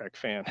Star Trek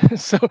fan.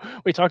 So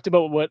we talked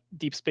about what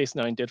Deep Space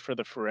Nine did for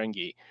the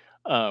Ferengi,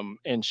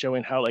 and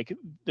showing how like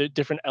the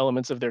different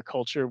elements of their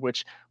culture,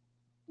 which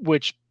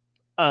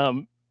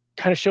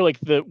kind of show like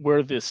the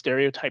where the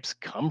stereotypes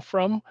come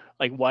from,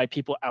 like why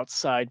people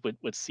outside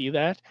would see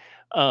that,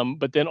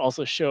 but then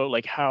also show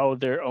like how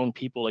their own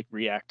people like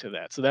react to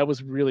that. So that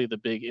was really the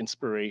big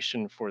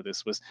inspiration for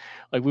this, was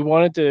like we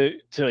wanted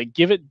to like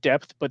give it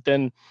depth, but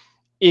then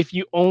if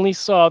you only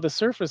saw the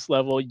surface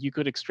level, you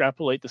could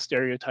extrapolate the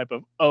stereotype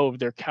of, oh,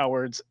 they're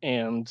cowards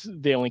and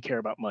they only care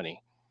about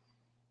money.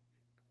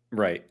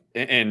 Right.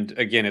 And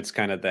again, it's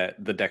kind of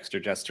that the Dexter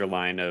Jester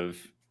line of,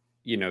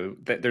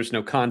 that there's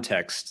no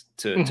context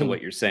to Hmm.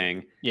 what you're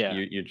saying. Yeah.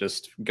 You're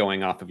just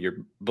going off of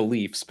your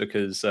beliefs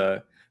because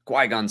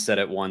Qui-Gon said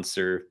it once,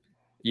 or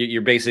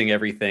You're basing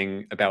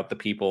everything about the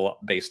people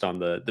based on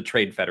the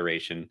Trade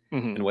Federation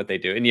Hmm. and what they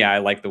do. And yeah, I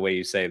like the way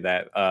you say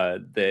that.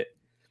 That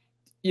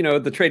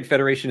the Trade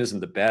Federation isn't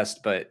the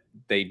best, but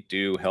they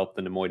do help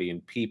the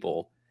Nemoidian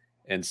people,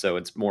 and so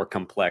it's more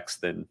complex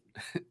than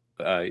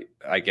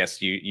I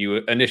guess you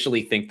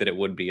initially think that it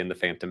would be in the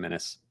Phantom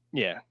Menace.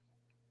 Yeah.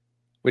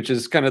 Which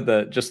is kind of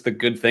the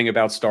good thing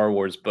about Star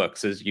Wars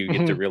books is you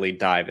get to Hmm. really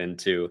dive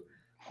into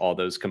all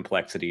those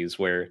complexities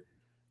where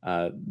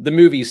the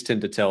movies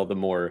tend to tell the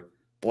more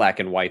black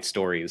and white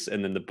stories,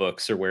 and then the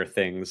books are where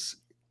things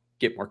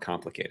get more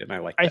complicated. And I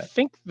like I that.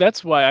 think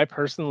that's why I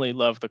personally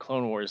love the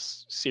Clone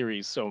Wars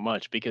series so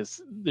much,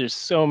 because there's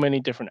so many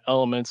different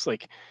elements,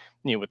 like,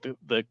 with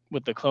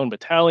the clone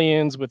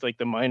battalions, with like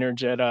the minor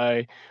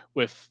Jedi,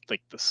 with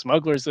like the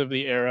smugglers of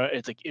the era.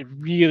 It's like it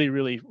really,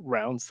 really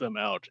rounds them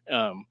out.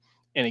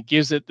 And it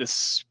gives it this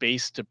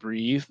space to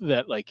breathe,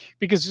 that, like,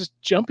 because just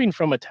jumping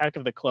from Attack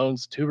of the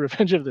Clones to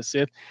Revenge of the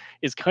Sith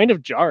is kind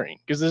of jarring,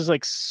 because there's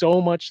like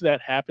so much that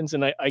happens.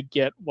 And I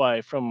get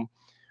why, from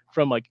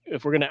like,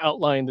 if we're going to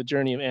outline the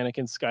journey of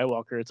Anakin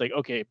Skywalker, it's like,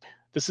 okay,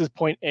 this is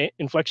point A,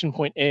 inflection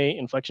point A,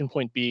 inflection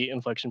point B,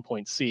 inflection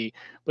point C.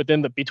 But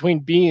then the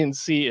between B and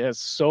C has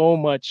so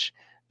much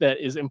that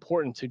is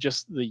important to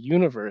just the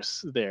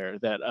universe there,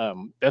 that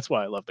that's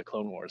why I love the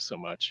Clone Wars so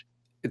much.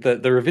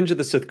 The Revenge of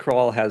the Sith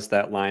crawl has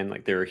that line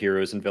like there are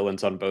heroes and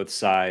villains on both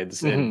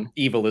sides, Hmm. and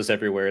evil is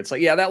everywhere. It's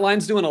like, yeah, that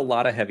line's doing a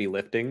lot of heavy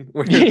lifting,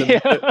 where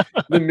Yeah.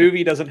 the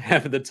movie doesn't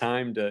have the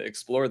time to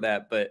explore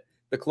that, but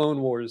the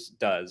Clone Wars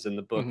does, and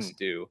the books Hmm.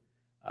 do,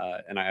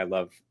 and I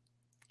love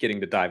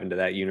getting to dive into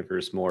that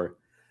universe more.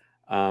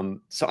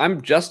 So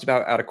I'm just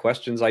about out of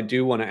questions. I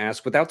do want to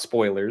ask, without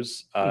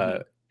spoilers, Hmm.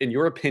 in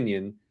your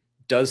opinion,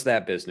 does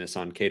that business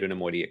on Cato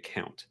Nemoidia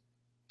count?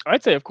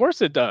 I'd say, of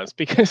course it does,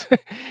 because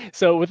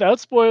so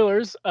without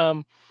spoilers,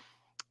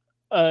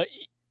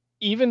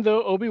 even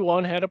though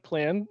Obi-Wan had a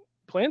plan,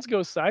 plans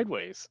go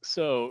sideways.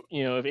 So,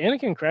 if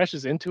Anakin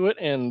crashes into it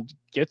and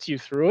gets you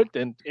through it,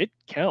 then it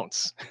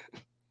counts.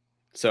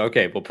 So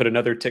okay, we'll put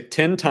another tick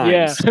 10 Yeah,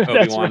 times, that's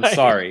Obi-Wan. right.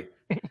 Sorry.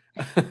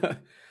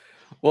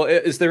 Well,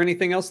 is there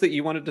anything else that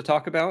you wanted to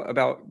talk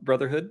about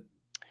Brotherhood?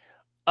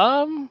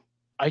 Um,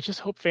 I just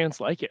hope fans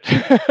like it.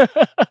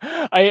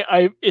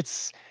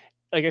 It's,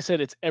 like I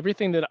said, it's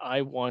everything that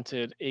I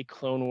wanted a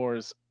Clone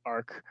Wars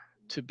arc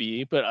to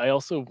be, but I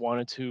also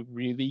wanted to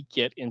really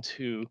get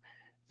into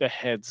the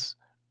heads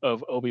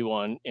of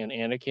Obi-Wan and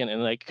Anakin,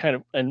 and like kind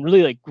of, and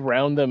really like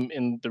ground them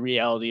in the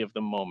reality of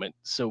the moment.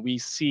 So we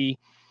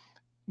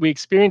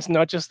experience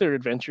not just their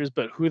adventures,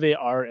 but who they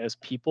are as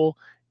people,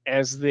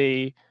 as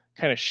they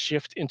kind of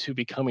shift into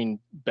becoming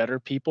better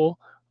people,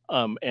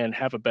 and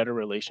have a better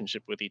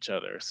relationship with each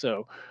other.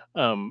 So,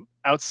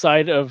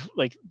 outside of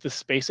like the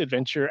space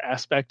adventure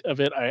aspect of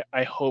it,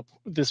 I hope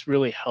this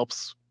really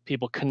helps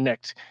people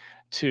connect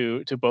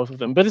to both of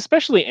them, but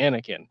especially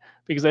Anakin,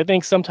 because I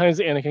think sometimes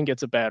Anakin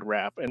gets a bad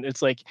rap, and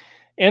it's like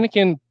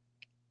Anakin,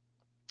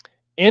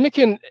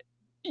 Anakin,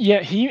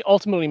 yeah, he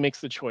ultimately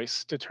makes the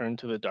choice to turn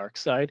to the dark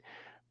side,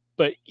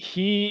 but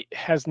he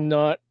has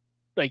not,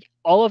 like,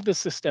 all of the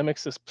systemic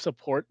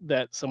support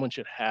that someone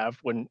should have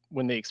when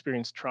they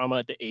experience trauma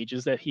at the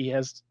ages that he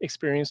has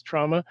experienced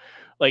trauma,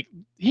 like,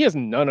 he has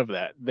none of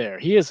that there.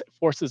 He has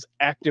forces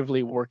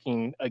actively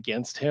working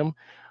against him.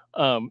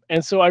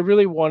 And so I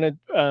really wanted,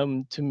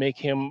 to make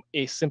him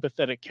a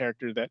sympathetic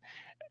character, that,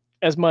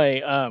 as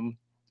my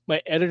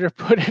editor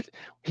put it,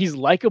 he's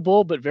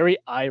likable but very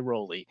eye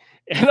rolly.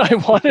 And I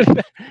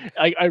wanted,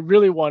 I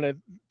really wanted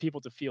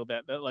people to feel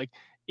that, like,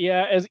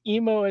 yeah, as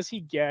emo as he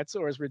gets,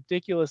 or as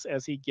ridiculous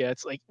as he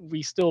gets, like,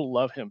 we still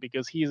love him,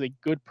 because he is a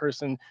good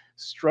person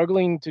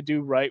struggling to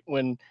do right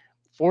when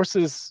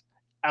forces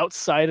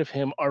outside of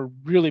him are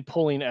really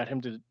pulling at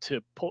him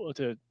to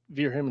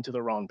veer him into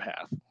the wrong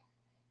path.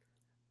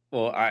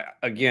 Well,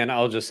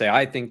 I'll just say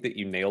I think that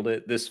you nailed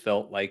it. This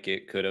felt like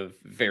it could have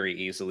very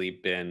easily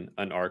been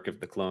an arc of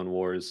the Clone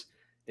Wars.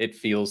 It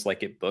feels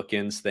like it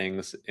bookends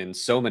things in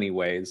so many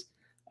ways.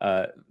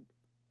 Uh,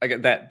 I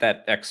got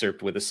that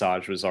excerpt with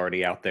Asajj was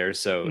already out there,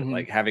 so Hmm.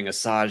 like having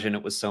Asajj in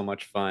it was so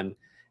much fun,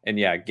 and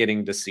yeah,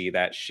 getting to see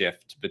that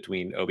shift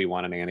between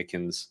Obi-Wan and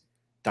Anakin's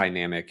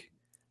dynamic.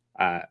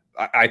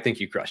 I think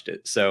you crushed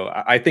it. So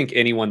I think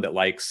anyone that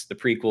likes the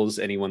prequels,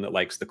 anyone that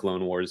likes the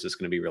Clone Wars, is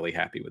going to be really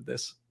happy with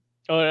this.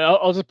 Oh, and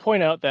I'll just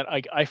point out that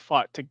I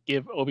fought to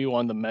give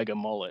Obi-Wan the mega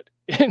mullet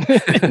in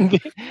in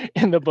the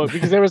in the book,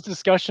 because there was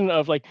discussion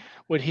of, like,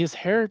 would his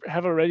hair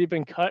have already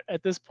been cut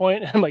at this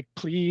point? And I'm like,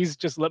 please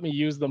just let me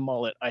use the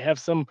mullet. I have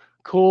some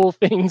cool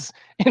things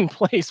in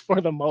place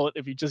for the mullet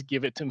if you just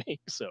give it to me.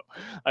 So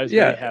I was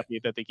very Yeah, happy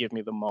that they gave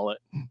me the mullet.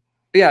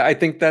 yeah, I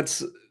think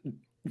that's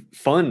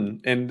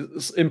fun and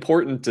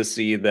important to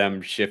see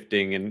them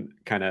shifting and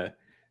kind of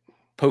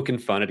poking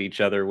fun at each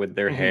other with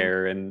their Hmm.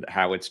 hair and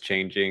how it's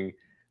changing,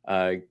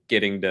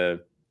 getting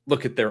to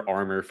look at their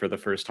armor for the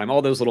first time.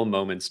 All those little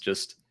moments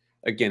just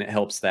again, it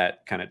helps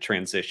that kind of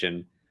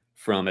transition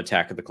from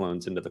Attack of the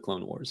Clones into the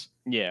Clone Wars.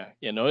 Yeah,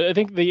 no, I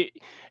think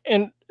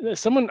and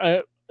someone,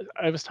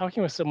 I was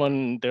talking with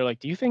someone. They're like,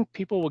 "Do you think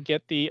people will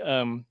get the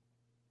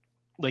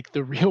like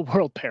the real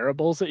world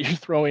parables that you're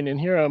throwing in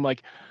here?" I'm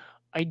like,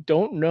 I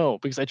don't know,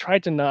 because I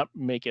tried to not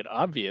make it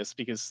obvious,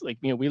 because like,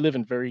 we live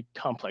in very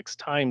complex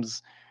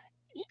times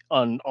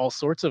on all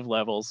sorts of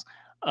levels.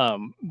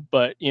 Um,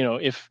 but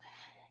if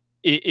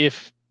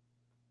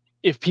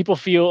if people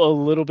feel a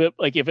little bit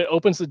like, if it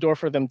opens the door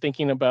for them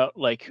thinking about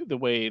like the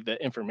way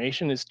that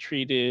information is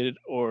treated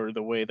or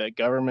the way that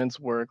governments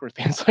work or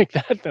things like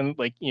that, then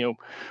like,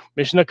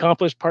 mission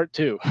accomplished part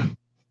two.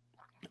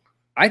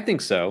 I think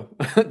so.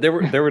 There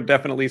were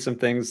definitely some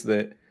things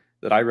that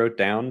I wrote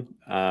down.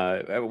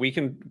 We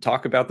can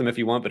talk about them if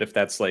you want, but if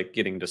that's like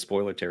getting to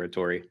spoiler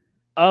territory,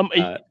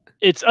 uh,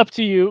 It's up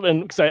to you,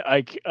 and because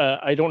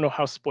I don't know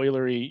how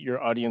spoilery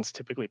your audience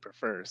typically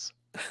prefers.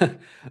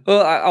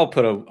 well, I'll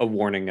put a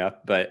warning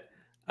up, but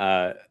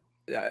uh,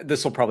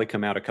 this will probably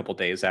come out a couple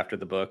days after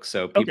the book,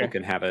 so people Okay.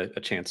 can have a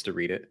chance to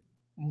read it.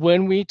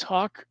 When we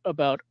talk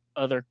about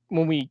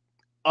when we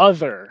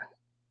other,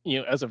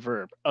 as a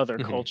verb, other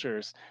Mhm.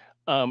 cultures,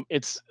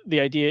 it's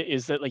the idea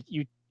is that like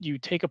you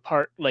take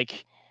apart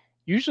like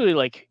usually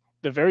like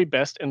the very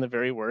best and the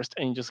very worst,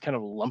 and you just kind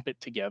of lump it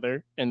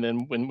together, and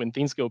then when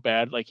things go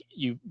bad, like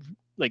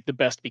like the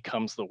best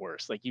becomes the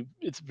worst. Like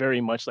it's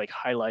very much like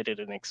highlighted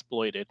and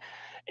exploited.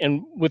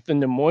 And with the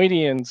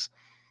Nemoidians,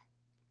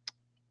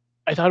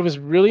 I thought it was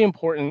really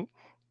important.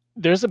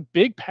 There's a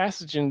big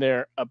passage in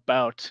there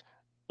about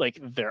like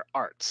their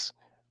arts.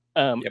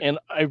 Yep. And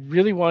I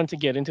really wanted to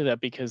get into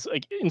that because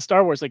like in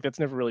Star Wars, like that's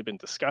never really been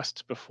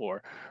discussed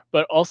before.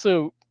 But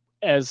also,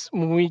 as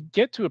when we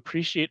get to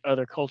appreciate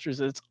other cultures,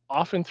 it's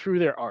often through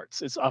their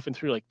arts. It's often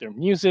through like their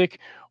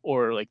music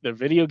or like their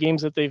video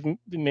games that they've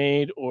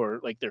made, or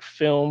like their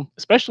film,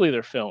 especially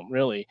their film,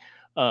 really,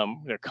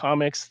 their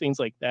comics, things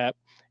like that.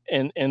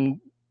 And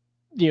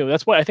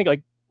that's why I think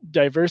like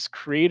diverse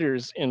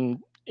creators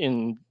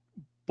in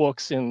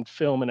books and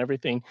film and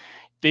everything,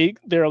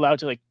 they're allowed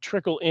to like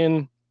trickle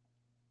in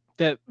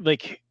that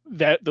like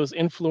that those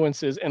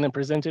influences and then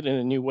present it in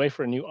a new way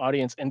for a new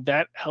audience, and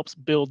that helps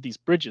build these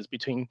bridges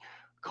between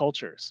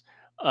cultures.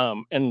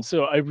 And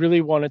so I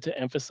really wanted to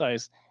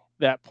emphasize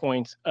that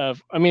point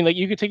of, I mean, like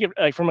you could take it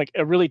like from like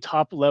a really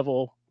top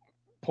level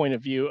point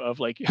of view of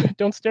like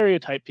don't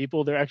stereotype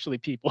people, they're actually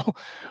people.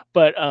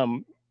 But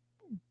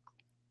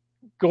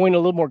going a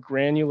little more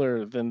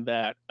granular than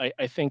that,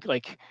 I think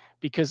like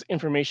because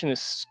information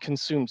is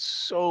consumed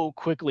so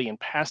quickly and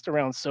passed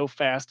around so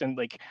fast, and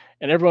like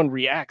and everyone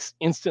reacts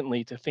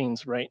instantly to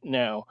things right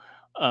now.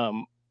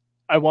 um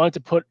I wanted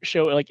to put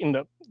show like in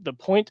the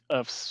point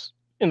of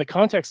in the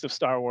context of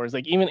Star Wars,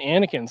 like even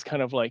Anakin's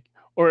kind of like,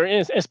 or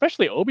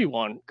especially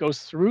Obi-Wan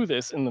goes through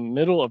this in the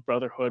middle of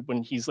Brotherhood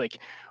when he's like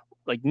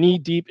knee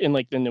deep in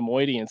like the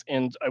Nemoidians.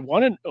 And I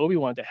wanted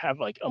Obi-Wan to have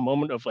like a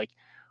moment of like,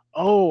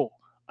 oh,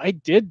 I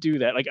did do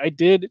that. Like I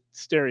did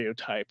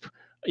stereotype,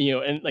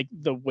 and like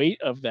the weight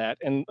of that,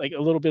 and like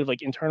a little bit of like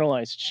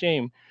internalized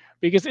shame,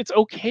 because it's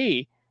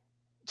okay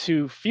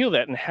to feel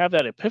that and have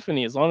that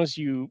epiphany as long as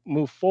you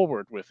move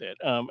forward with it.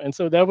 And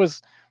so that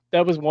was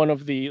one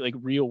of the like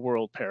real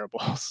world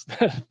parables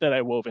that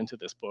I wove into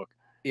this book.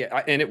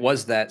 Yeah, and it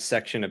was that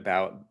section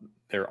about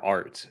their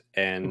art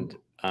and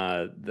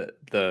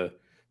Mhm.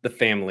 the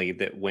family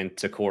that went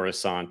to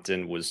Coruscant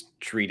and was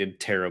treated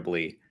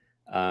terribly.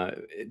 Uh,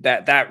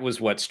 that was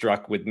what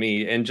struck with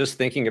me, and just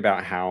thinking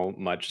about how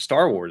much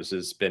Star Wars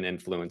has been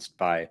influenced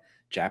by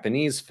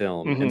Japanese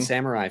film and Mhm.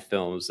 samurai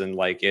films, and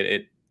like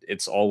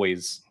it's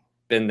always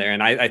been there.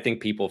 And I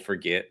think people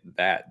forget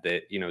that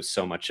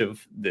so much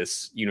of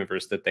this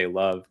universe that they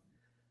love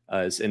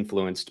is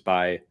influenced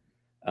by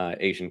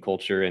Asian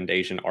culture and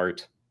Asian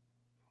art.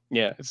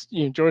 Yeah, it's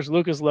George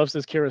Lucas loves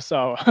his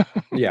Kurosawa.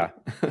 Yeah.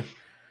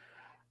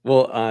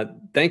 Well,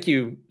 thank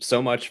you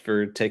so much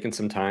for taking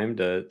some time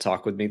to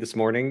talk with me this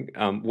morning.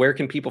 Where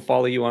can people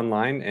follow you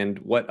online, and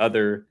what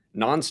other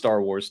non-Star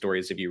Wars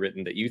stories have you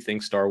written that you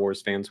think Star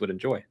Wars fans would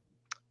enjoy?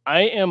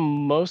 I am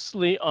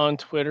mostly on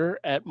Twitter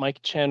at Mike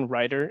Chen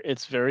Writer.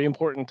 It's very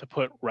important to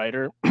put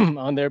writer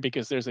on there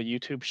because there's a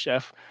YouTube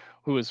chef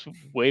who is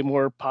way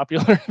more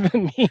popular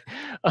than me.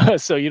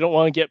 So you don't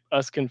want to get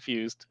us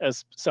confused,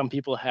 as some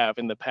people have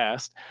in the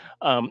past.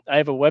 I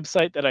have a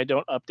website that I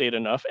don't update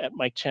enough at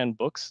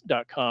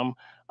mikechenbooks.com.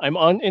 I'm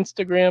on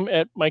Instagram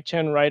at Mike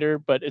Chen Writer,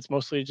 but it's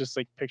mostly just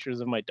like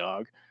pictures of my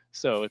dog.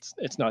 So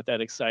it's not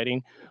that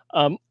exciting.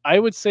 I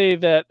would say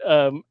that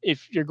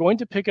if you're going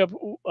to pick up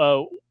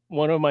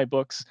one of my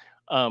books.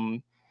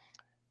 Um,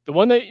 the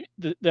one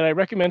that I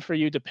recommend for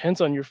you depends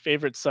on your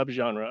favorite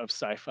subgenre of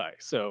sci-fi.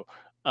 So,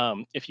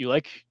 if you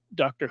like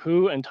Doctor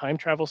Who and time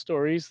travel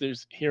stories,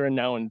 there's Here and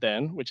Now and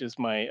Then, which is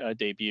my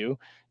debut.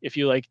 If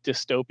you like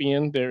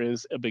dystopian, there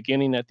is A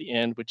Beginning at the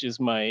End, which is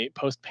my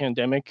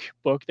post-pandemic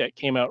book that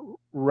came out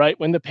right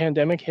when the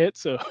pandemic hit.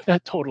 So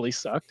that totally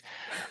sucked.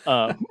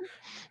 Um,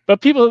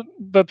 but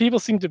people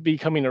seem to be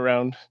coming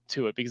around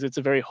to it because it's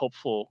a very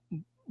hopeful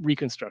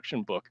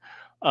reconstruction book.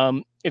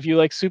 If you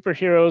like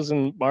superheroes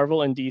and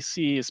Marvel and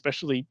DC,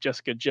 especially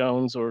Jessica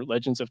Jones or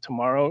Legends of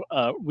Tomorrow,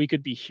 We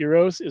Could Be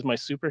Heroes is my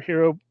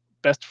superhero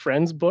best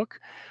friends book.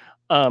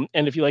 And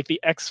if you like the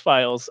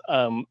X-Files,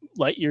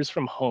 Light Years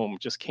from Home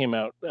just came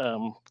out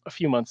a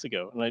few months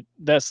ago, and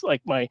that's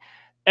like my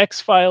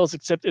X-Files,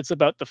 except it's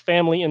about the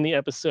family in the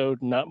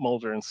episode, not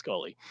Mulder and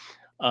Scully.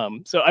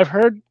 So I've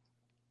heard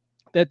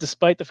that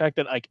despite the fact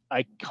that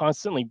I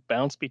constantly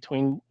bounce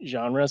between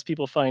genres,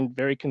 people find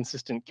very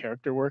consistent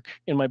character work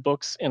in my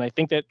books, and I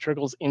think that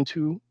trickles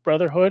into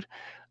Brotherhood.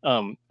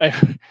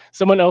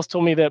 Someone else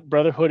told me that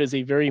Brotherhood is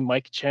a very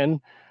Mike Chen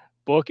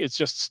book. It's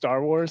just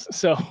Star Wars.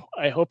 So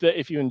I hope that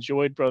if you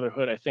enjoyed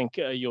Brotherhood, I think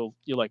you'll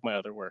like my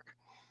other work.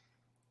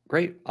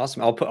 Great,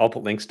 awesome. I'll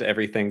put links to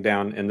everything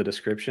down in the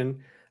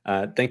description.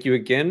 Thank you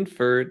again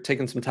for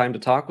taking some time to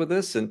talk with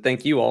us, and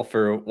thank you all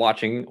for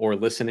watching or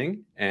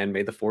listening. And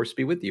may the force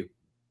be with you.